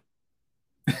transition?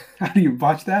 How do you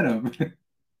botch that up?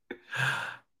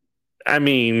 I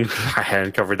mean, I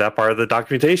hadn't covered that part of the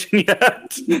documentation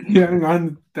yet. You haven't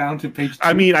gone down to page 2?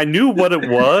 I mean, I knew what it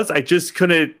was. I just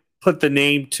couldn't put the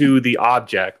name to the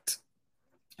object.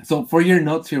 So for your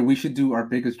notes here, we should do our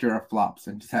biggest Jira flops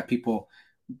and just have people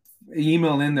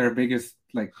email in their biggest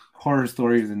like horror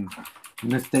stories and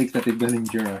mistakes that they've done in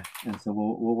Jira, and so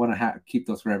we'll want to keep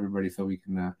those for everybody so we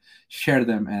can share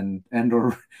them and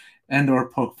or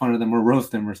poke fun of them or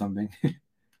roast them or something.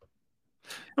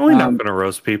 We're not going to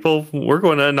roast people. We're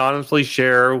going to anonymously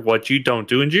share what you don't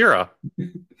do in Jira.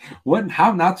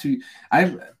 How not to?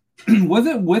 Was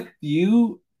it with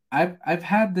you? I've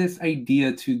had this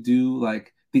idea to do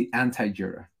like the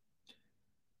anti-Jira.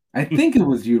 I think it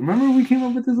was you. Remember we came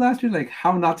up with this last year, like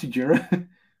how not to Jira.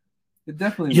 It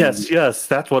definitely yes,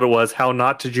 that's what it was. How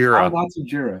not to Jira. How not to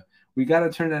Jira. We got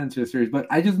to turn that into a series, but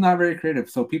I just not very creative.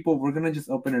 So we're gonna just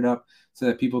open it up so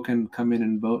that people can come in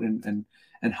and vote and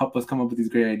help us come up with these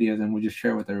great ideas, and we'll just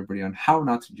share with everybody on how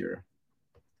not to Jira.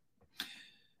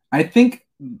 I think,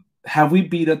 have we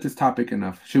beat up this topic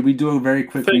enough? Should we do a very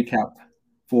quick recap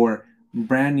for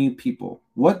brand new people?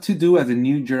 What to do as a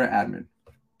new Jira admin?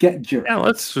 Get Jira. Yeah,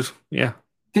 let's just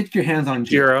get your hands on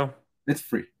Jira. It's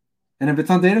free, and if it's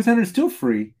on Data Center, it's still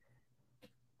free.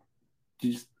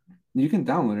 You can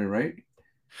download it, right?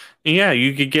 Yeah,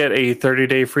 you could get a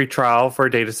 30-day free trial for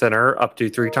Data Center up to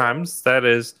 3 times. That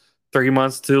is 3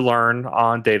 months to learn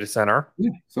on Data Center.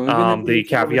 Yeah. So the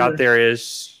caveat there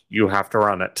is you have to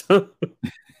run it.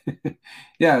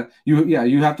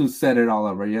 You have to set it all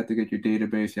up, right? You have to get your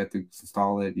database, you have to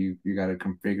install it, you got to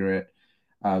configure it.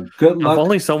 Good luck. If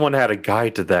only someone had a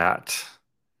guide to that.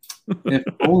 If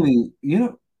only,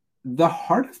 the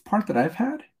hardest part that I've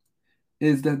had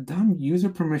is the dumb user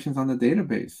permissions on the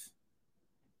database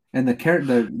and the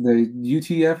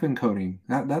UTF encoding.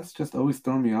 That's just always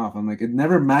thrown me off. I'm like, it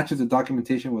never matches the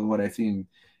documentation with what I see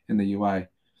in the UI.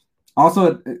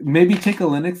 Also, maybe take a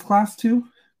Linux class too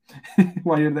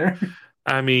while you're there.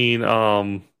 I mean,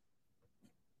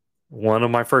 one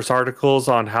of my first articles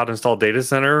on how to install Data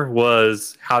Center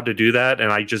was how to do that,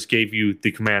 and I just gave you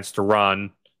the commands to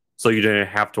run so you didn't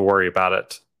have to worry about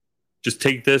it. Just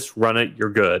take this, run it,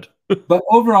 you're good. But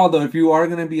overall, though, if you are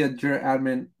going to be a Jira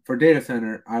admin for Data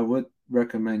Center, I would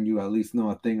recommend you at least know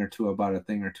a thing or two about a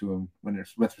thing or two when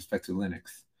it's with respect to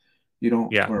Linux. You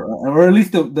don't, or at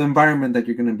least the environment that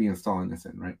you're going to be installing this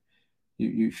in, right?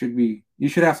 You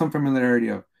should have some familiarity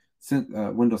of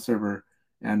Windows Server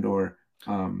and or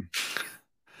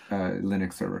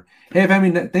Linux Server. Hey,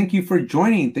 Femi, thank you for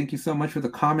joining. Thank you so much for the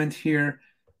comment here.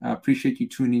 Appreciate you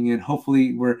tuning in.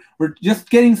 Hopefully, we're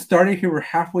just getting started here. We're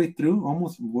halfway through,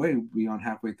 almost way beyond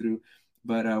halfway through,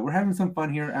 but we're having some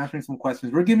fun here, answering some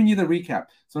questions. We're giving you the recap.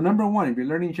 So number 1, if you're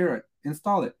learning Jira,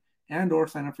 install it and or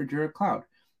sign up for Jira Cloud.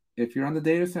 If you're on the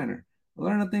Data Center,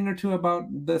 learn a thing or two about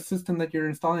the system that you're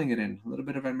installing it in, a little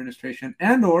bit of administration,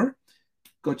 and or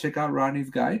go check out Rodney's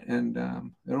guide, and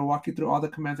it'll walk you through all the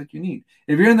commands that you need.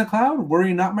 If you're in the cloud,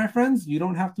 worry not, my friends. You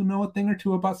don't have to know a thing or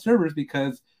two about servers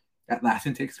because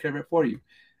Atlassian takes care of it for you.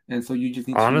 And so you just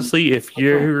need honestly, if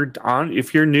you're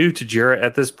new to Jira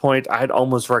at this point, I'd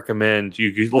almost recommend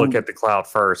you look at the cloud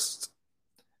first.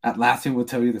 Atlassian will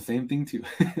tell you the same thing too.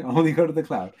 Only go to the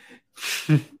cloud.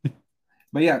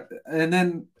 But yeah, and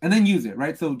then use it,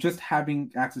 right? So just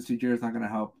having access to Jira is not going to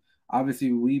help.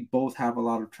 Obviously, we both have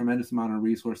a tremendous amount of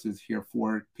resources here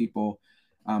for people.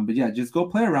 But yeah, just go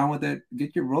play around with it.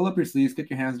 Roll up your sleeves, get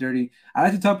your hands dirty. I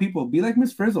like to tell people, be like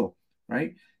Miss Frizzle,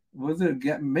 right?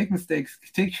 Make mistakes,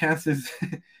 take chances,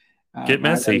 get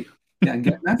messy. And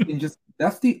get messy, and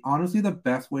that's honestly the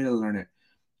best way to learn it.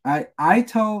 I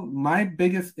tell my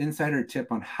biggest insider tip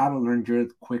on how to learn Jira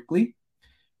quickly,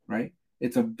 right?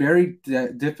 It's a very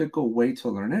difficult way to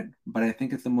learn it, but I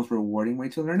think it's the most rewarding way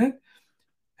to learn it.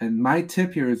 And my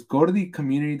tip here is go to the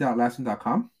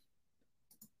community.atlassian.com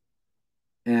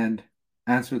and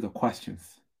answer the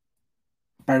questions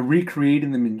by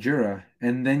recreating them in Jira,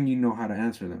 and then you know how to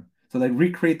answer them. So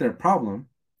recreate their problem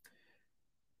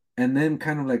and then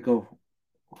kind of go,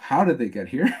 how did they get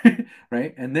here?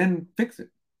 Right? And then fix it.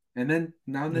 And then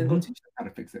go teach them how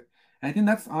to fix it. And I think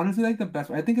that's honestly the best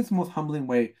way. I think it's the most humbling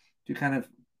way to kind of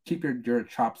keep your Jira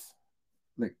chops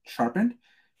sharpened,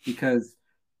 because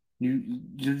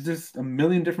there's just a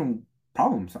million different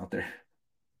problems out there.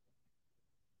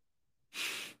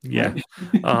 Yeah.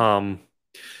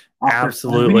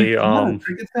 Absolutely. A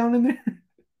cricket sound in there?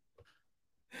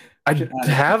 I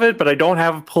have it, but I don't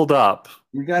have it pulled up.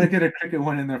 We got to get a cricket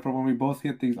one in there for when we both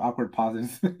hit these awkward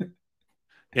pauses.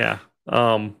 Yeah.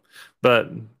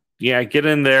 But yeah, get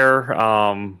in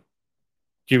there.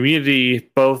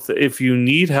 Community, both if you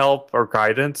need help or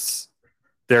guidance,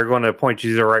 they're going to point you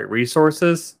to the right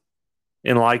resources.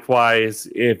 And likewise,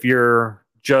 if you're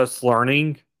just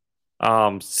learning,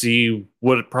 see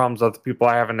what problems other people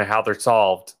have and how they're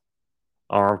solved,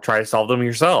 or try to solve them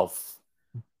yourself.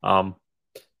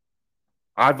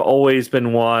 I've always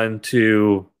been one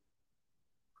to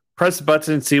press the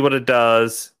button, see what it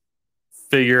does,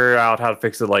 figure out how to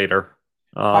fix it later.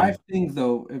 5 things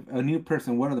though. If a new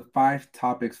person, what are the 5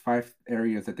 topics, 5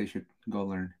 areas that they should go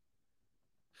learn?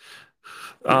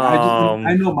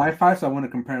 I know my 5, so I want to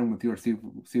compare them with yours. See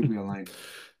if we align.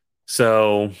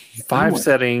 So 5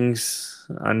 settings.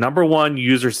 Number 1,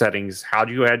 user settings. How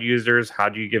do you add users? How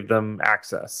do you give them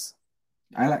access?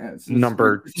 I like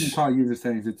number. You call it user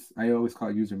settings. I always call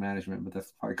it user management, but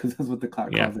that's probably because that's what the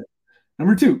cloud calls it.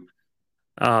 Number 2.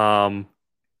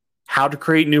 How to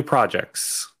create new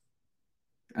projects.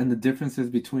 And the differences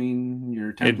between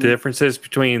your templates. And differences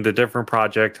between the different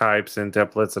project types and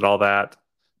templates and all that.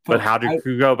 But how do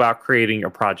you go about creating a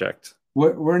project?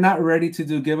 We're not ready to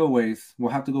do giveaways.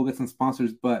 We'll have to go get some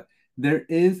sponsors, but there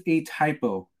is a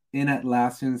typo in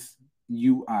Atlassian's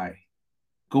UI.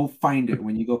 Go find it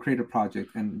when you go create a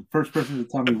project. And first person to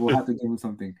tell me, we'll have to give them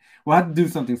something. We'll have to do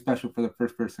something special for the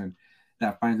first person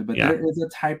that finds it. But there is a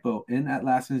typo in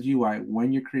Atlassian's UI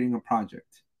when you're creating a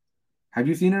project. Have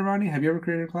you seen it, Ronnie? Have you ever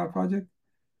created a cloud project?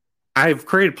 I've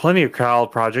created plenty of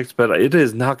cloud projects, but it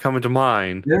is not coming to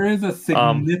mind. There is a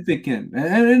significant,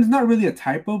 and it's not really a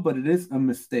typo, but it is a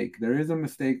mistake. There is a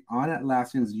mistake on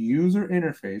Atlassian's user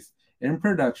interface in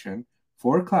production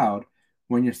for cloud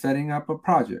when you're setting up a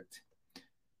project.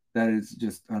 That is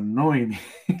just annoying me.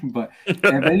 But if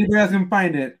anybody else can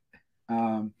find it,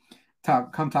 come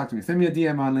talk to me. Send me a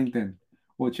DM on LinkedIn.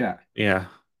 We'll chat. Yeah.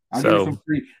 I'll give you some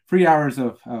free hours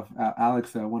of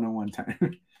Alex one-on-one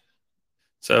time.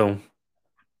 So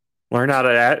learn how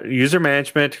to add user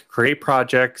management, create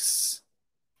projects,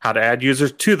 how to add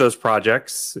users to those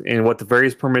projects, and what the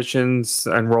various permissions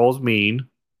and roles mean.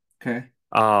 Okay.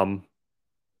 How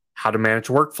to manage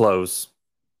workflows.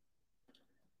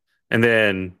 And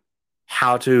then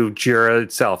how to Jira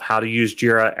itself, how to use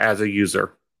Jira as a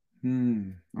user.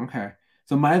 Okay.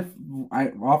 So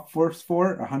all first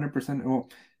 4, 100%. Well,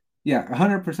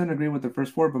 100% agree with the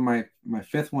first 4, but my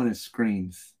 5th one is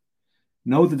screens.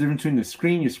 Know the difference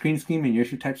between your screen scheme, and your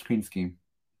issue type screen scheme.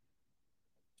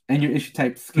 And your issue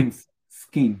type scheme.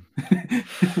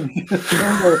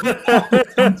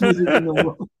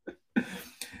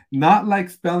 Not like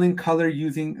spelling color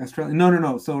using Australian.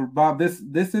 No. So Bob, this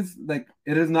is like,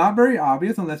 it is not very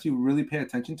obvious unless you really pay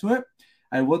attention to it.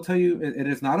 I will tell you, it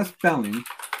is not a spelling,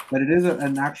 but it is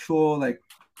an actual, like,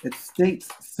 it states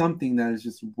something that is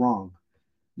just wrong.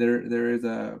 There's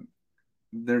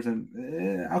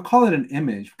an I'll call it an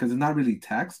image because it's not really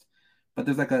text, but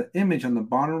there's like an image on the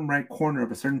bottom right corner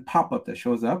of a certain pop-up that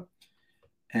shows up,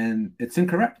 and it's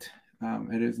incorrect.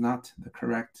 It is not the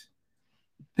correct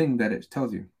thing that it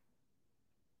tells you.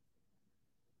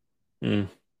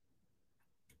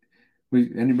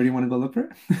 Anybody want to go look for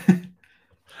it?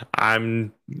 I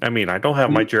don't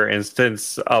have my Jira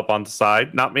instance up on the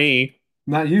side. Not me.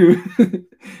 Not you.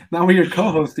 Not when you're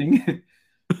co-hosting.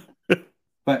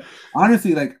 But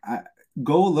honestly, like,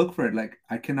 go look for it. Like,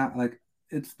 I cannot, like,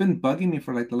 it's been bugging me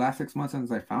for like the last 6 months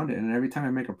since I found it. And every time I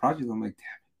make a project, I'm like,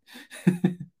 damn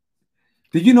it.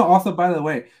 Did you know also, by the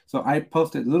way, so I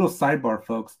posted a little sidebar,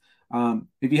 folks.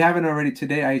 If you haven't already,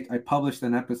 today I published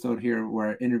an episode here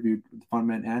where I interviewed the fun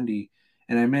man Andy,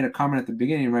 and I made a comment at the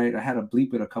beginning, right? I had to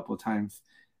bleep it a couple of times.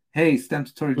 Hey, STEM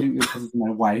tutorial, this is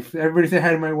my wife. Everybody say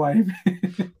hi to my wife.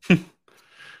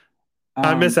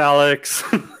 I miss Alex.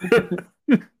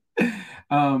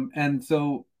 And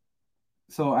so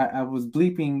I was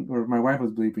bleeping, or my wife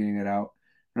was bleeping it out,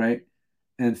 right?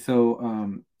 And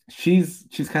so she's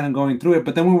kind of going through it,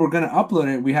 but then when we were going to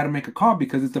upload it, we had to make a call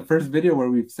because it's the first video where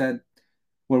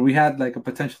we had like a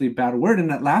potentially bad word in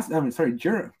that last.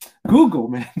 Jira, Google,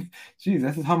 man. Jeez,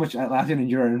 this is how much Atlassian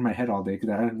and Jira are in my head all day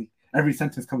because every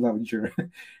sentence comes out with Jira.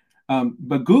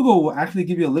 But Google will actually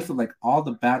give you a list of like all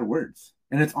the bad words,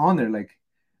 and it's on there. Like,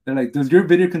 they're like, does your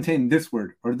video contain this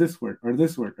word or this word or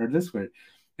this word or this word?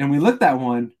 And we looked at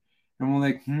one, and we're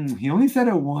like, he only said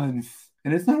it once,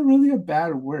 and it's not really a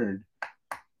bad word.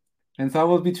 And so I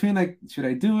was between like, should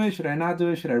I do it? Should I not do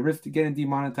it? Should I risk getting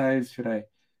demonetized? Should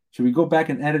we go back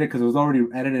and edit it because it was already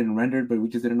edited and rendered, but we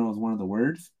just didn't know it was one of the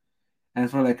words? And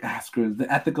so we're like, screw it.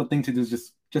 The ethical thing to do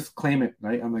is just claim it,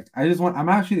 right? I'm like, I'm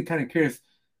actually kind of curious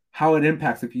how it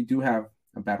impacts if you do have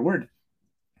a bad word.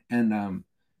 And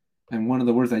one of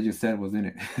the words I just said was in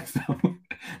it.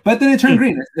 But then it turned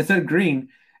green. It said green,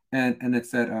 and it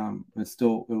said it's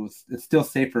still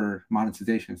safe for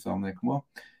monetization. So I'm like, well,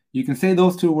 you can say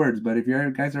those 2 words, but if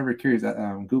you guys are ever curious,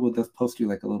 Google does post you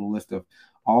like a little list of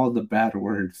all the bad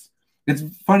words. It's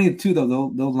funny too,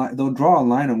 though. They'll draw a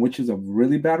line on which is a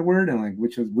really bad word and like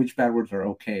which bad words are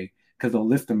okay, because they'll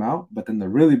list them out. But then the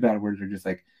really bad words are just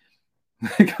like,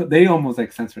 Like, they almost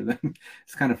like censor them.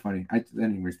 It's kind of funny.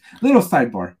 Anyways, little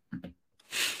sidebar.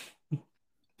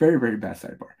 Very, very bad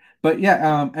sidebar. But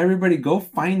yeah, everybody go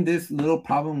find this little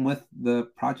problem with the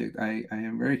project. I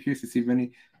am very curious to see if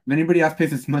anybody else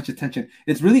pays as much attention.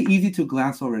 It's really easy to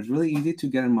glance over. It's really easy to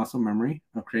get in muscle memory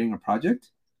of creating a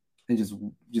project and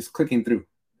just clicking through,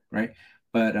 right?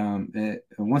 But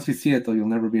once you see it, though, you'll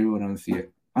never be able to unsee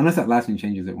it. Unless Atlassian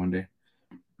changes it one day.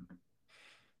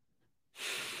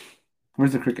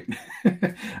 Where's the cricket?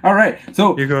 All right.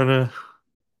 So you're going to...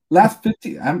 Last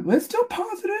 15, it's still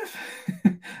positive.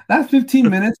 Last 15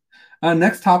 minutes.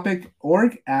 Next topic,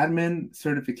 org admin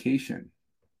certification.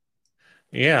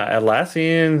 Yeah,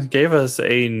 Atlassian gave us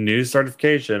a new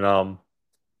certification.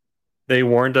 They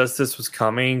warned us this was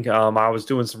coming. I was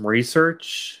doing some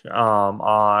research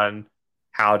on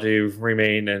how to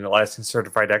remain an Atlassian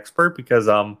certified expert because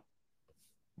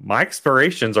my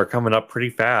expirations are coming up pretty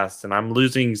fast, and I'm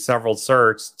losing several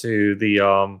certs to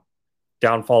the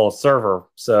downfall of server.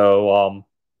 So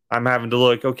I'm having to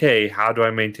look, okay, how do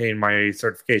I maintain my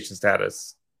certification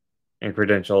status and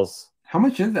credentials? How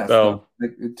much is that stuff?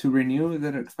 Like, to renew, is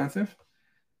it expensive?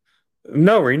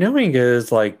 No, renewing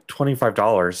is like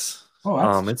 $25.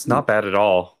 Oh, it's not bad at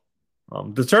all.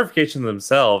 The certifications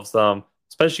themselves,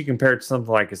 especially compared to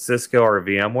something like a Cisco or a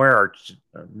VMware, are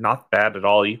not bad at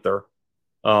all either.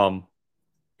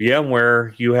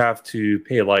 VMware, you have to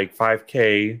pay like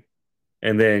 $5,000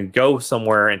 and then go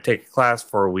somewhere and take a class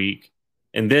for a week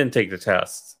and then take the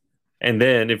test. And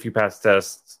then if you pass the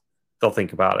test, they'll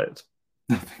think about it.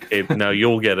 No,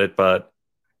 you'll get it, but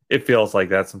it feels like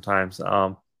that sometimes.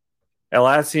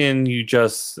 Atlassian,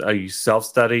 you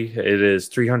self-study. It is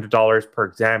 $300 per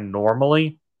exam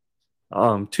normally.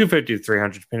 $250 to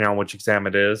 $300 depending on which exam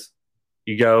it is.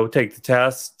 You go take the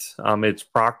test. It's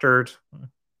proctored,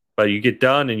 but you get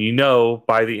done and you know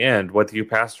by the end whether you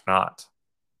passed or not.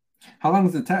 How long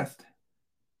is the test?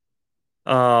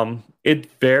 It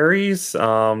varies.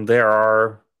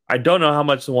 I don't know how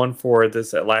much the one for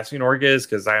this Atlassian org is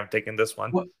because I haven't taken this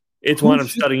one. It's one I'm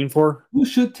studying for. Who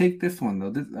should take this one though?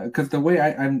 Because the way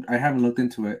I haven't looked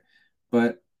into it,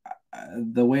 but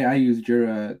the way I use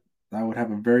Jira, I would have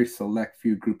a very select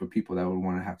few group of people that would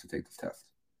want to have to take this test.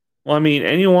 Well, I mean,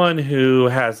 anyone who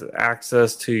has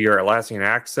access to your Atlassian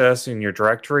Access and your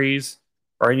directories,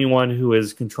 or anyone who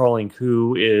is controlling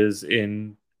who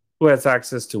has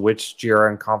access to which Jira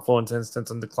and Confluence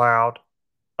instance in the cloud.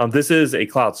 This is a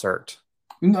cloud cert.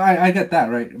 No, I get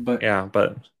that, right? But yeah,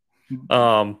 but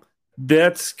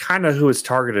that's kind of who it's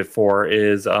targeted for.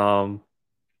 Is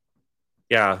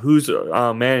who's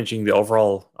managing the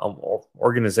overall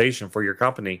organization for your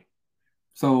company.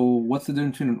 So, what's the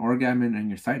difference between an org admin and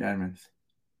your site admins?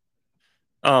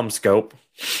 Scope.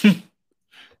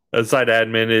 A site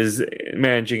admin is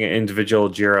managing an individual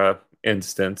Jira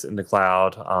instance in the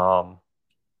cloud.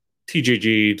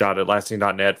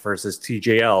 TJG.Atlassian.net versus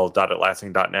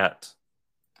TJL.Atlassian.net.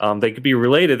 They could be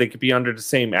related. They could be under the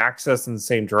same access and the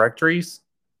same directories,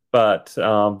 but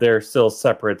they're still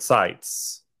separate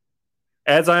sites.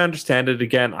 As I understand it,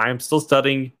 again, I'm still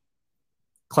studying.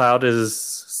 Cloud is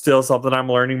still something I'm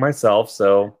learning myself,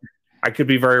 so I could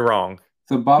be very wrong.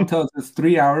 So Bob tells us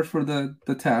 3 hours for the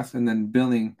test and then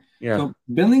billing. Yeah. So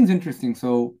billing's interesting.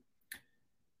 So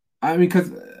I mean,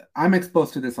 because I'm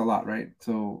exposed to this a lot, right?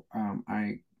 So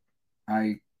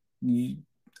I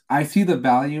see the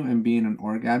value in being an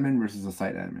org admin versus a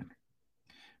site admin.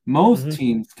 Most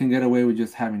teams can get away with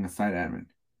just having a site admin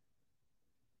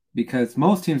because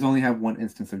most teams only have one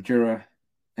instance of Jira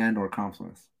and or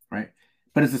Confluence, right?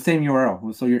 But it's the same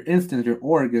URL. So your instance, your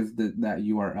org is that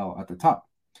URL at the top.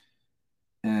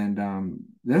 And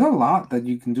there's a lot that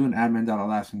you can do in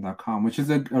admin.atlassian.com, which is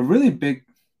a really big,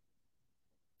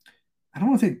 I don't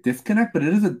want to say disconnect, but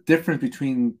it is a difference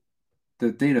between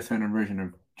the data center version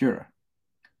of Jira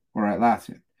or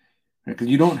Atlassian, right? Because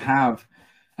you don't have,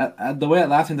 the way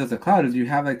Atlassian does the cloud is you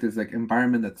have like this like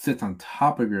environment that sits on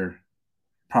top of your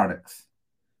products.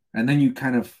 And then you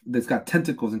it's got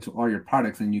tentacles into all your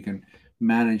products and you can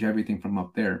manage everything from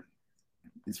up there.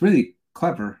 It's really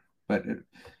clever, but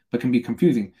can be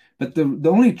confusing. But the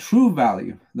only true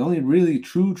value, the only really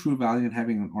true value in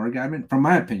having an org admin, from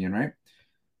my opinion, right,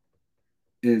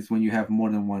 is when you have more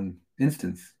than one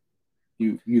instance.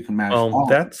 You can manage all.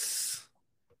 That's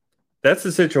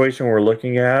the situation we're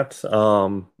looking at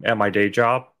my day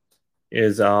job.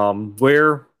 Is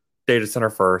we're data center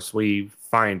first. We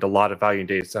find a lot of value in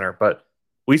data center, but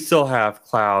we still have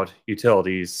cloud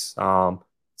utilities. Some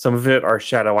of it are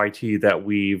shadow IT that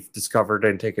we've discovered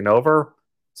and taken over.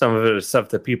 Some of it is stuff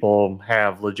that people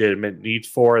have legitimate needs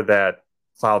for that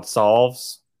cloud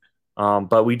solves.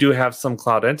 But we do have some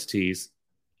cloud entities,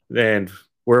 and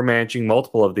we're managing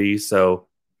multiple of these. So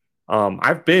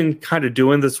I've been kind of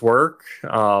doing this work.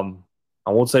 I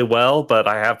won't say well, but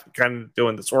I have kind of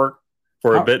doing this work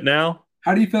for a bit now.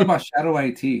 How do you feel about shadow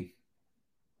IT?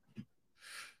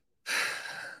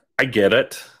 I get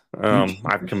it.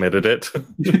 I've committed it.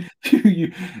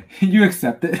 you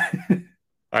accept it.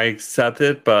 I accept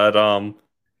it, but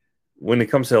when it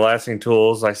comes to Atlassian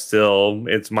tools,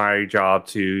 it's my job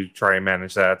to try and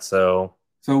manage that. So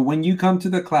when you come to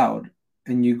the cloud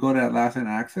and you go to Atlassian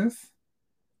Access,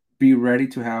 be ready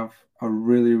to have a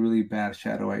really, really bad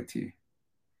shadow IT.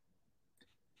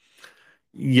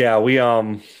 Yeah, we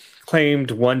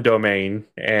claimed one domain,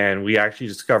 and we actually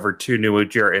discovered 2 new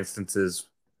Jira instances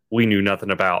we knew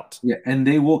nothing about. Yeah, and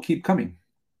they will keep coming,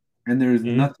 and there's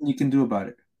nothing you can do about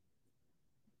it.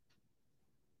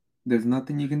 There's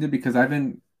nothing you can do because I've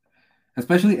been,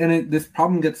 especially, and this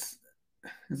problem gets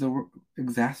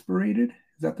exasperated.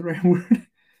 Is that the right word?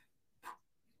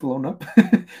 Blown up.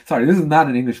 Sorry, this is not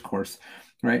an English course,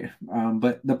 right?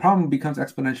 But the problem becomes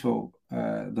exponential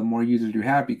the more users you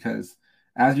have, because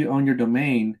as you own your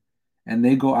domain and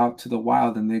they go out to the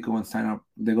wild and they go and sign up,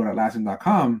 they go to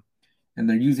Atlassian.com and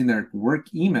they're using their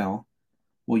work email,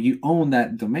 well, you own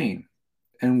that domain.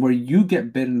 And where you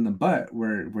get bit in the butt,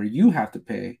 where you have to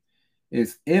pay,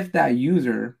 is if that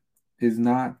user is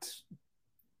not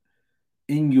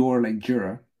in your like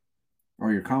Jira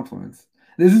or your Confluence.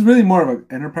 This is really more of an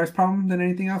enterprise problem than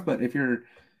anything else. But if you're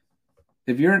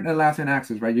at Atlassian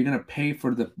Access, right, you're gonna pay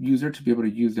for the user to be able to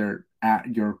use their at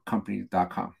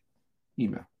yourcompany.com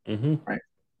email, right?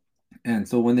 And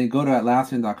so when they go to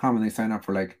Atlassian.com and they sign up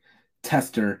for like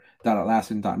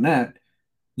tester.atlassian.net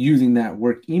using that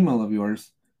work email of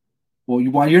yours, well,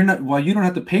 while you don't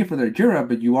have to pay for their Jira,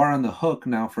 but you are on the hook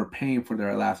now for paying for their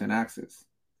Atlassian Access,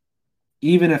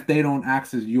 even if they don't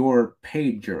access your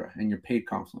paid Jira and your paid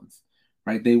Confluence,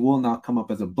 right? They will not come up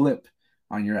as a blip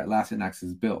on your Atlassian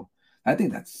Access bill. I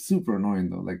think that's super annoying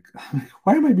though. Like,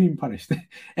 why am I being punished?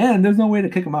 And there's no way to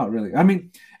kick them out, really. I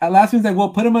mean, Atlassian's like, well,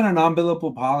 put them on a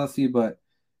non-billable policy, but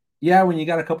yeah, when you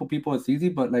got a couple people, it's easy.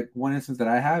 But like one instance that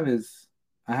I have is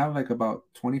I have like about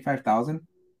 25,000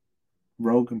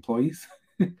 rogue employees,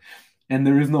 and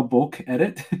there is no bulk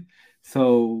edit,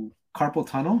 so carpal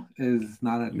tunnel is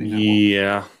not a thing.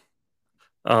 Yeah.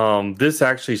 This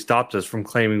actually stopped us from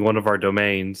claiming one of our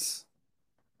domains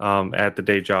at the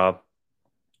day job.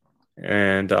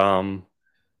 And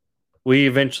we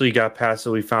eventually got past it.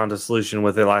 We found a solution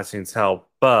with Atlassian's help.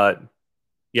 But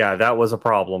yeah, that was a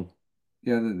problem.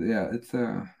 Yeah, it's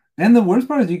and the worst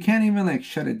part is you can't even like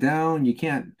shut it down. You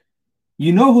can't,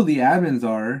 you know who the admins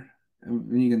are,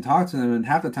 and you can talk to them, and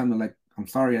half the time they're like, I'm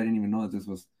sorry, I didn't even know that this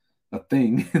was a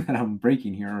thing that I'm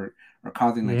breaking here or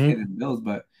causing like hidden bills.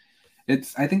 But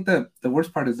I think the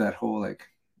worst part is that whole like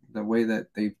the way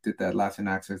that they did that Atlassian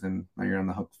Access, and now you're on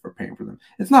the hook for paying for them.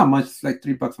 It's not much, it's like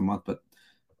 $3 a month, but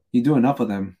you do enough of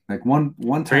them. Like one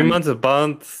time, 3 months a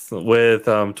month with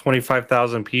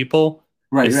 25,000 people,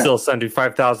 right? It's still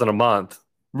 75,000 a month,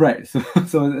 right? So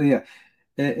yeah,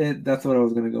 that's what I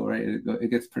was gonna go. Right,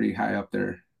 it gets pretty high up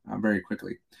there very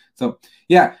quickly. So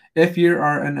yeah, if you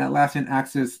are an Atlassian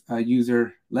Access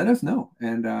user, let us know.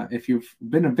 And if you've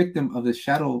been a victim of the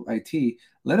shadow IT,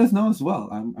 let us know as well.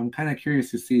 I'm kind of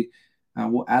curious to see.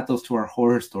 We'll add those to our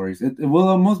horror stories. It will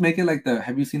almost make it like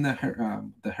have you seen the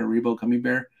Haribo gummy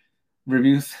bear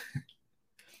reviews?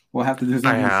 We'll have to do something.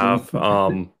 I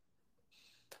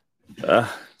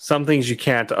have some things you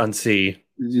can't unsee.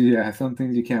 Yeah, some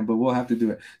things you can, but we'll have to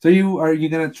do it. So are you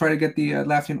gonna try to get the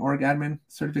Atlassian org admin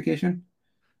certification?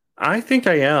 I think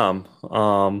I am.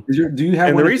 Do you have?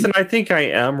 And the reason I think I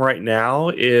am right now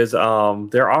is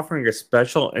they're offering a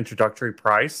special introductory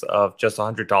price of just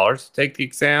 $100 to take the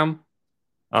exam.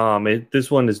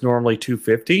 This one is normally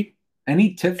 $250.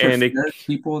 Any tips for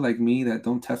people like me that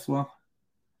don't test well?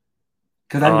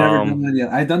 Because I've never done one yet.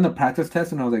 I've done the practice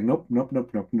test, and I was like, nope,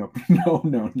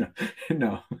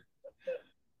 no.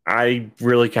 I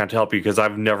really can't help you because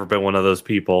I've never been one of those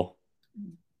people.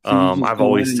 I've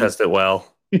always tested well.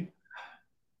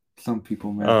 Some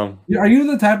people, man. Are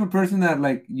you the type of person that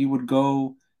like you would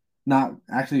go not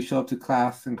actually show up to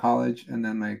class in college and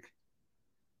then like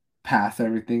pass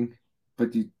everything,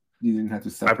 but you didn't have to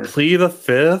suffer? I plead the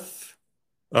fifth,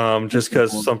 just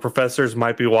because some professors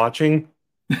might be watching.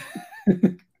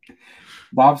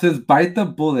 Bob says, "Bite the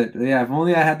bullet." Yeah, if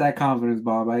only I had that confidence,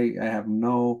 Bob. I have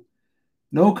no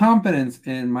confidence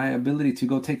in my ability to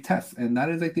go take tests, and that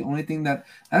is like the only thing that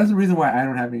is the reason why I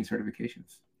don't have any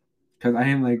certifications, because I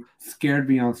am like scared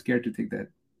beyond scared to take that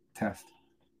test.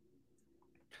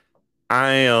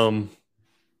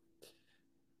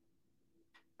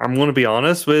 I'm going to be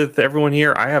honest with everyone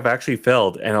here. I have actually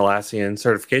failed an Atlassian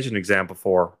certification exam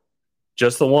before,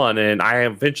 just the one, and I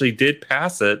eventually did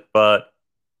pass it. But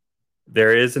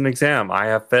there is an exam I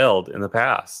have failed in the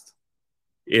past.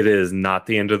 It is not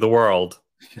the end of the world.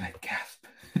 Should I gasp?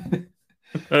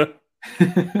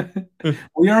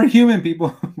 We are human,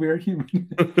 people. We are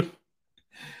human.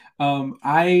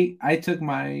 I took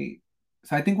my,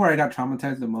 so I think where I got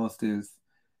traumatized the most is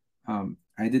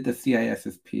I did the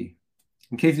CISSP.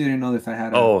 In case you didn't know this, I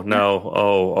had oh no.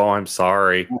 Oh, I'm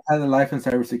sorry. I had a life in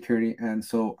cybersecurity, and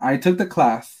so I took the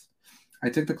class.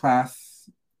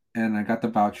 And I got the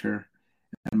voucher.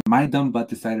 And my dumb butt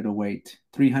decided to wait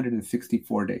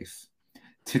 364 days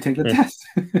to take the test.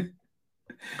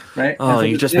 Right? Oh, so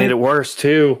you just made it worse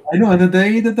too. I know. And the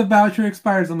day that the voucher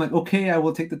expires, I'm like, okay, I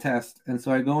will take the test. And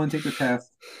so I go and take the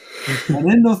test.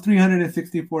 And in those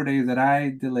 364 days that I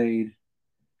delayed,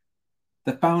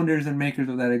 the founders and makers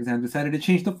of that exam decided to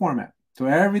change the format. So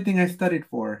everything I studied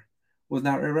for was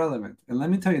now irrelevant. And let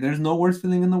me tell you, there's no worse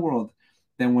feeling in the world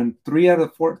than when three out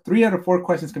of four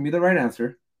questions can be the right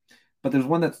answer, but there's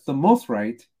one that's the most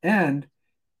right, and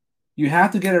you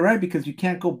have to get it right because you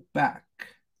can't go back.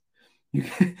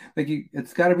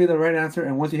 It's got to be the right answer,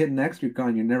 and once you hit next, you're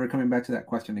gone. You're never coming back to that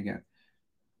question again.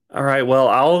 All right, well,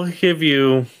 I'll give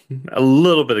you a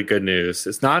little bit of good news.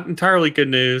 It's not entirely good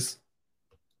news.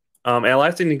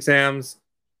 Atlassian exams,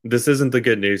 this isn't the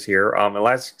good news here.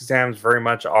 Atlassian exams very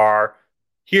much are,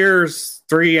 here's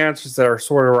 3 answers that are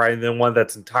sort of right and then one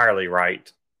that's entirely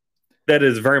right. That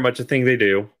is very much a thing they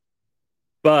do.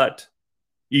 But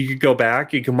you could go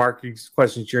back, you can mark these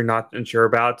questions you're not unsure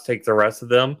about, take the rest of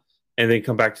them, and then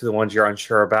come back to the ones you're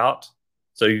unsure about.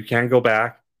 So you can go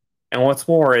back. And what's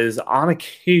more is, on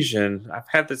occasion, I've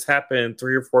had this happen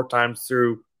 3 or 4 times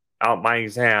throughout my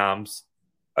exams.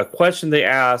 A question they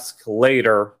ask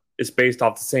later is based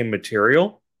off the same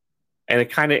material, and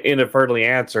it kind of inadvertently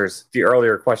answers the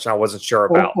earlier question I wasn't sure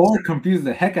about. Or confuse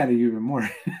the heck out of you even more.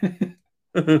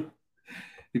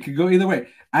 It could go either way.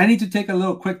 I need to take a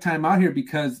little quick time out here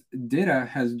because Dita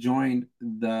has joined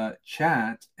the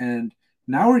chat, and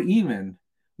now we're even.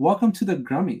 Welcome to the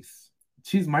Grummies.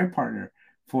 She's my partner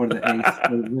for the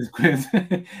ACE quiz.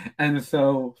 And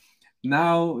so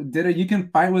now, Dita, you can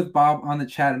fight with Bob on the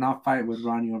chat, and I'll fight with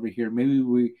Ronnie over here. Maybe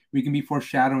we can be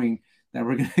foreshadowing that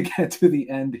we're going to get to the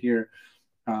end here.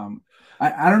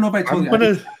 I don't know if I told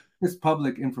you this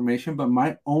public information, but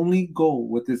my only goal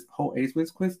with this whole Ace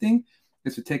Wiz quiz thing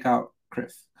is to take out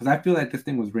Chris, because I feel like this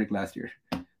thing was rigged last year.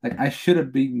 Like, I should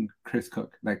have beaten Chris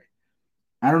Cook. Like,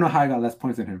 I don't know how I got less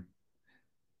points than him.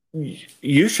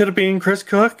 You should have beaten Chris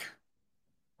Cook.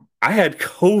 I had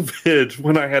COVID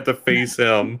when I had to face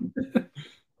him.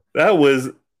 That was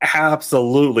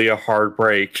absolutely a hard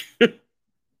break.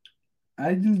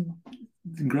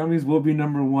 Grummies will be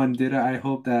number 1. I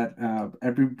hope that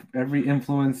every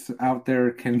influence out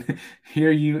there can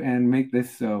hear you and make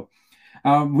this so.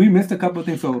 We missed a couple of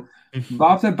things. So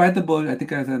Bob said bite the bullet. I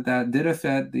think I said that. Dita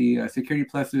said the Security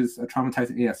Plus is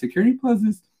traumatizing. Yeah, Security Plus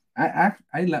is. I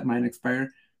let mine expire,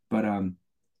 but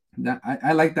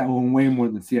I like that one way more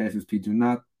than CISSP. Do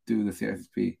not do the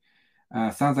CISSP.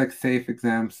 Sounds like safe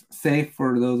exams. Safe,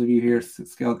 for those of you here,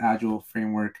 scaled agile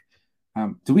framework.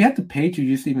 Do we have to pay to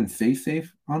just even say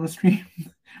safe on the stream?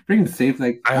 Freaking safe,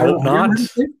 like I hope not.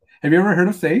 Have you ever heard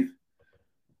of safe?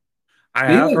 I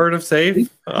have heard of safe.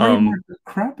 The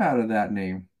crap out of that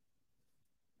name.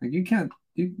 Like, you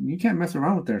can't mess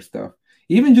around with their stuff.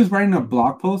 Even just writing a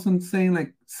blog post and saying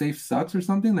like safe sucks or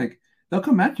something, like, they'll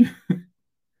come at you.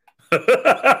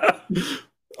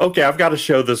 Okay, I've got to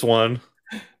show this one.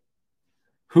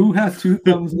 Who has 2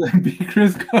 thumbs to beat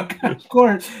Chris Cook? Of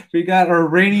course, we got our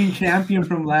reigning champion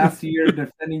from last year,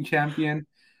 defending champion.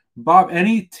 Bob,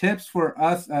 any tips for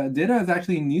us? Dita is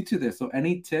actually new to this, so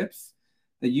any tips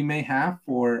that you may have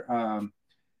for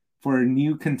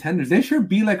new contenders? They should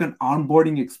be like an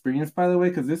onboarding experience, by the way,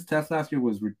 because this test last year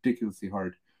was ridiculously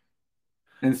hard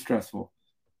and stressful.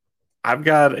 I've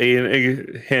got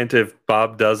a hint. If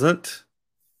Bob doesn't,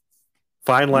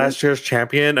 find last year's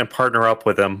champion and partner up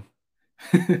with him.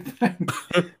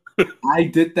 I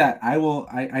did that.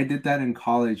 I did that in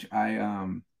college.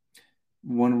 One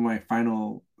of my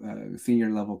final senior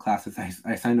level classes,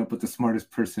 I signed up with the smartest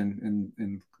person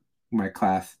in my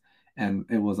class, and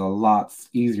it was a lot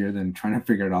easier than trying to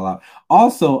figure it all out.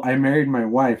 Also, I married my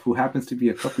wife, who happens to be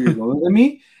a couple years older than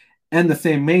me and the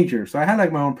same major, so I had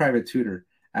like my own private tutor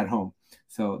at home.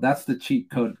 So that's the cheat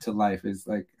code to life, is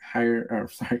like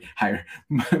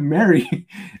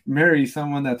marry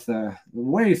someone that's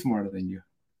way smarter than you.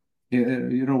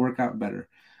 It'll work out better.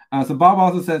 So Bob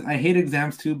also says, I hate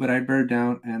exams too, but I bear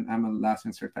down and I'm a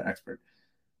Atlassian certified expert.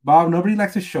 Bob, nobody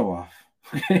likes to show off.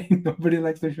 Okay, nobody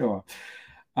likes to show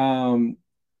off.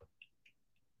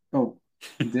 Oh,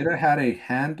 Dita had a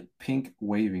hand pink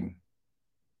waving.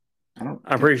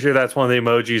 I'm pretty sure that's one of the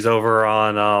emojis over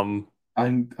on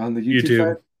the YouTube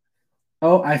side.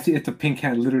 Oh, I see. It's a pink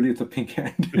hand. Literally, it's a pink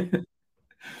hand.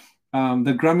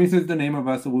 The Grummies is the name of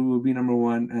us, so we will be number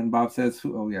one. And Bob says,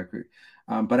 "Oh yeah, great."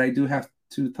 But I do have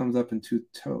 2 thumbs up and 2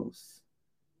 toes.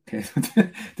 Okay,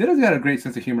 Dita's got a great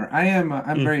sense of humor. I'm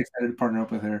very excited to partner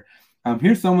up with her.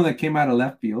 Here's someone that came out of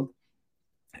left field,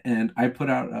 and I put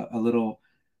out a little.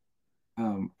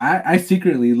 I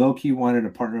secretly low key wanted to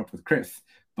partner up with Chris,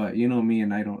 but you know me,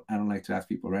 and I don't like to ask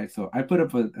people, right? So I put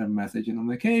up a message, and I'm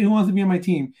like, hey, who wants to be on my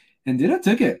team? And Dita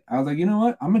took it. I was like, you know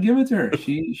what? I'm gonna give it to her.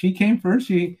 She came first.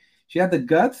 She had the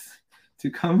guts to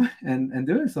come and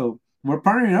do it. So we're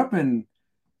partnering up, and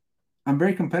I'm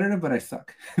very competitive, but I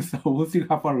suck. So we'll see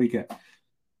how far we get.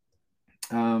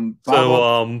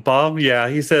 Bob, yeah,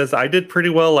 he says I did pretty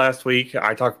well last week.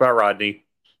 I talked about Rodney.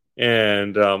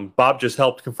 And Bob just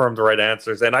helped confirm the right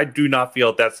answers. And I do not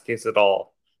feel that's the case at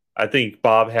all. I think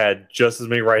Bob had just as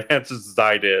many right answers as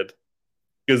I did.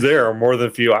 Because there are more than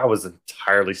a few I was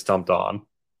entirely stumped on.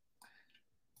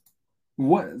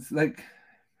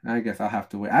 I guess I'll have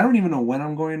to wait. I don't even know when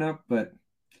I'm going up, but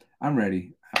I'm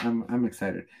ready. I'm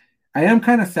excited. I am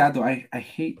kind of sad though. I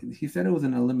hate, he said it was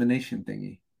an elimination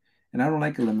thingy. And I don't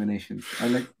like eliminations.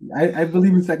 I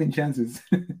believe in second chances.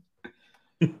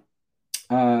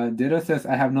 Dita says,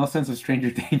 I have no sense of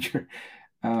stranger danger.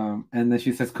 And then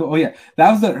she says, cool. Oh yeah,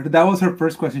 that was her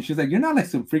first question. She's like, you're not like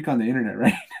some freak on the internet,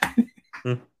 right?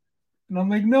 And I'm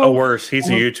like, no. Oh, worse, he's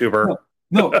a YouTuber.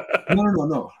 No.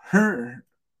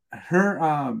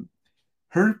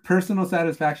 Her personal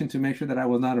satisfaction to make sure that I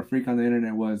was not a freak on the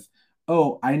internet was,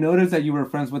 oh, I noticed that you were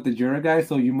friends with the Jira guy,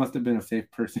 so you must have been a safe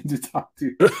person to talk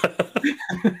to.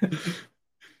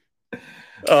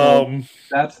 So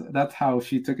that's how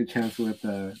she took a chance with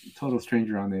a total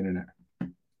stranger on the internet.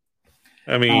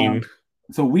 I mean,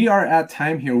 so we are at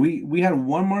time here. We had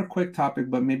one more quick topic,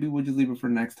 but maybe we'll just leave it for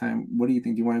next time. What do you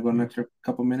think? Do you want to go an extra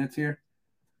couple minutes here?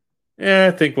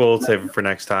 Yeah, I think we'll save it for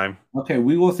next time. Okay,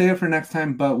 we will save it for next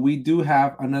time, but we do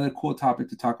have another cool topic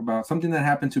to talk about. Something that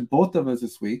happened to both of us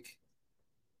this week.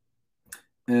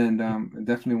 And I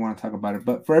definitely want to talk about it.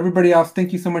 But for everybody else,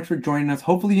 thank you so much for joining us.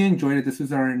 Hopefully you enjoyed it. This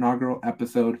is our inaugural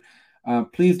episode.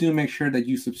 Please do make sure that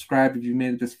you subscribe. If you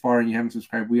made it this far and you haven't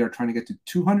subscribed, we are trying to get to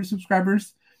 200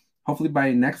 subscribers, hopefully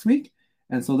by next week.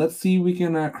 And so let's see if we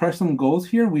can crush some goals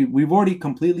here. We've already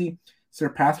completely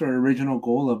surpassed our original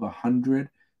goal of 100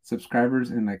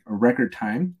 subscribers in like a record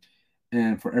time.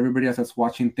 And for everybody else that's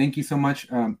watching, thank you so much.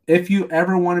 If you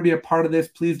ever want to be a part of this,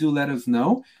 please do let us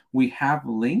know. We have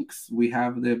links. We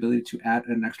have the ability to add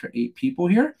an extra 8 people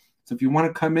here. So if you want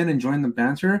to come in and join the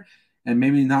banter and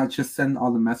maybe not just send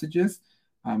all the messages,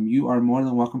 you are more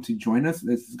than welcome to join us.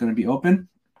 This is going to be open.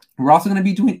 We're also going to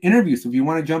be doing interviews. So if you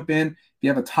want to jump in, if you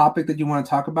have a topic that you want to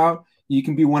talk about, you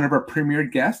can be one of our premier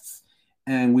guests.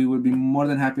 And we would be more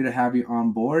than happy to have you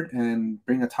on board and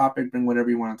bring a topic, bring whatever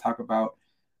you want to talk about.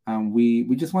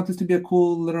 We just want this to be a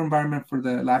cool little environment for the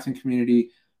Atlassian community,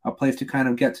 a place to kind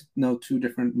of get to know 2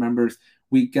 different members.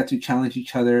 We get to challenge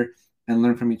each other and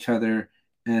learn from each other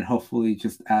and hopefully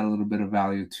just add a little bit of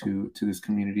value to this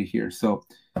community here. So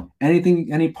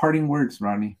any parting words,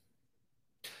 Rodney?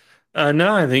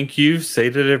 No, I think you've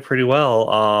stated it pretty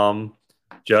well.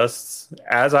 Just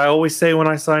as I always say when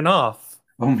I sign off,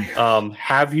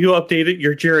 have you updated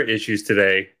your Jira issues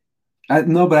today?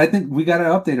 No, but I think we got to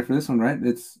update it for this one, right?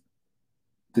 It's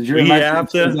the Jira Life.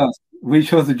 We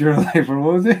chose the Jira Life. Or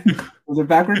what was it? Was it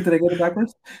backwards? Did I get it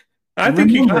backwards? I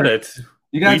think you got it.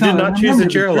 We did not choose the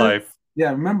Jira Life.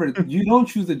 Yeah, remember, you don't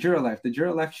choose the Jira Life. The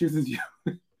Jira Life chooses you.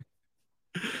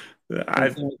 I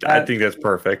think that's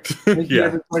perfect. Thank you,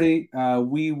 everybody.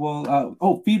 We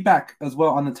will feedback as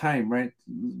well on the time, right?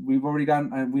 We've already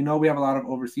gotten we know we have a lot of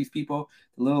overseas people,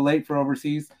 a little late for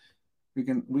overseas. We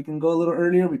can go a little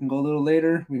earlier, we can go a little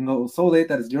later, we can go so late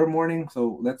that it's your morning.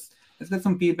 So let's get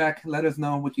some feedback. Let us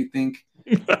know what you think.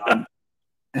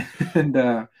 And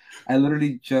I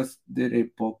literally just did a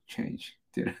bulk change.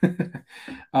 But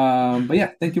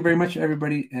yeah, thank you very much,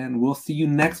 everybody, and we'll see you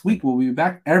next week. We'll be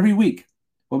back every week.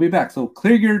 We'll be back. So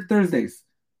clear your Thursdays,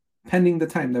 pending the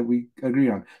time that we agree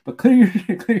on. But clear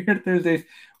your Thursdays.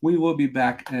 We will be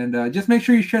back, and just make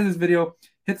sure you share this video.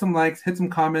 Hit some likes, hit some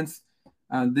comments.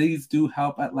 These do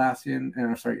help Atlassian,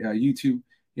 YouTube,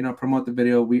 promote the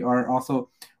video. We're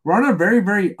on a very,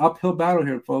 very uphill battle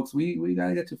here, folks. We got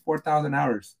to get to 4,000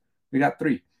 hours. We got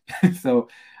 3. So,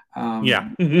 yeah.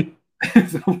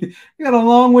 So we got a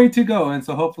long way to go. And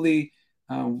so hopefully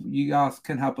you guys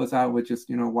can help us out with just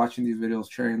watching these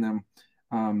videos, sharing them.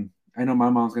 I know my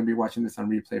mom's gonna be watching this on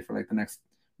replay for like the next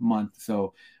month.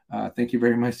 So thank you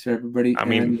very much to everybody.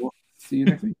 And we'll see you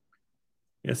next week.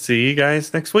 Yeah, see you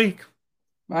guys next week.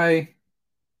 Bye.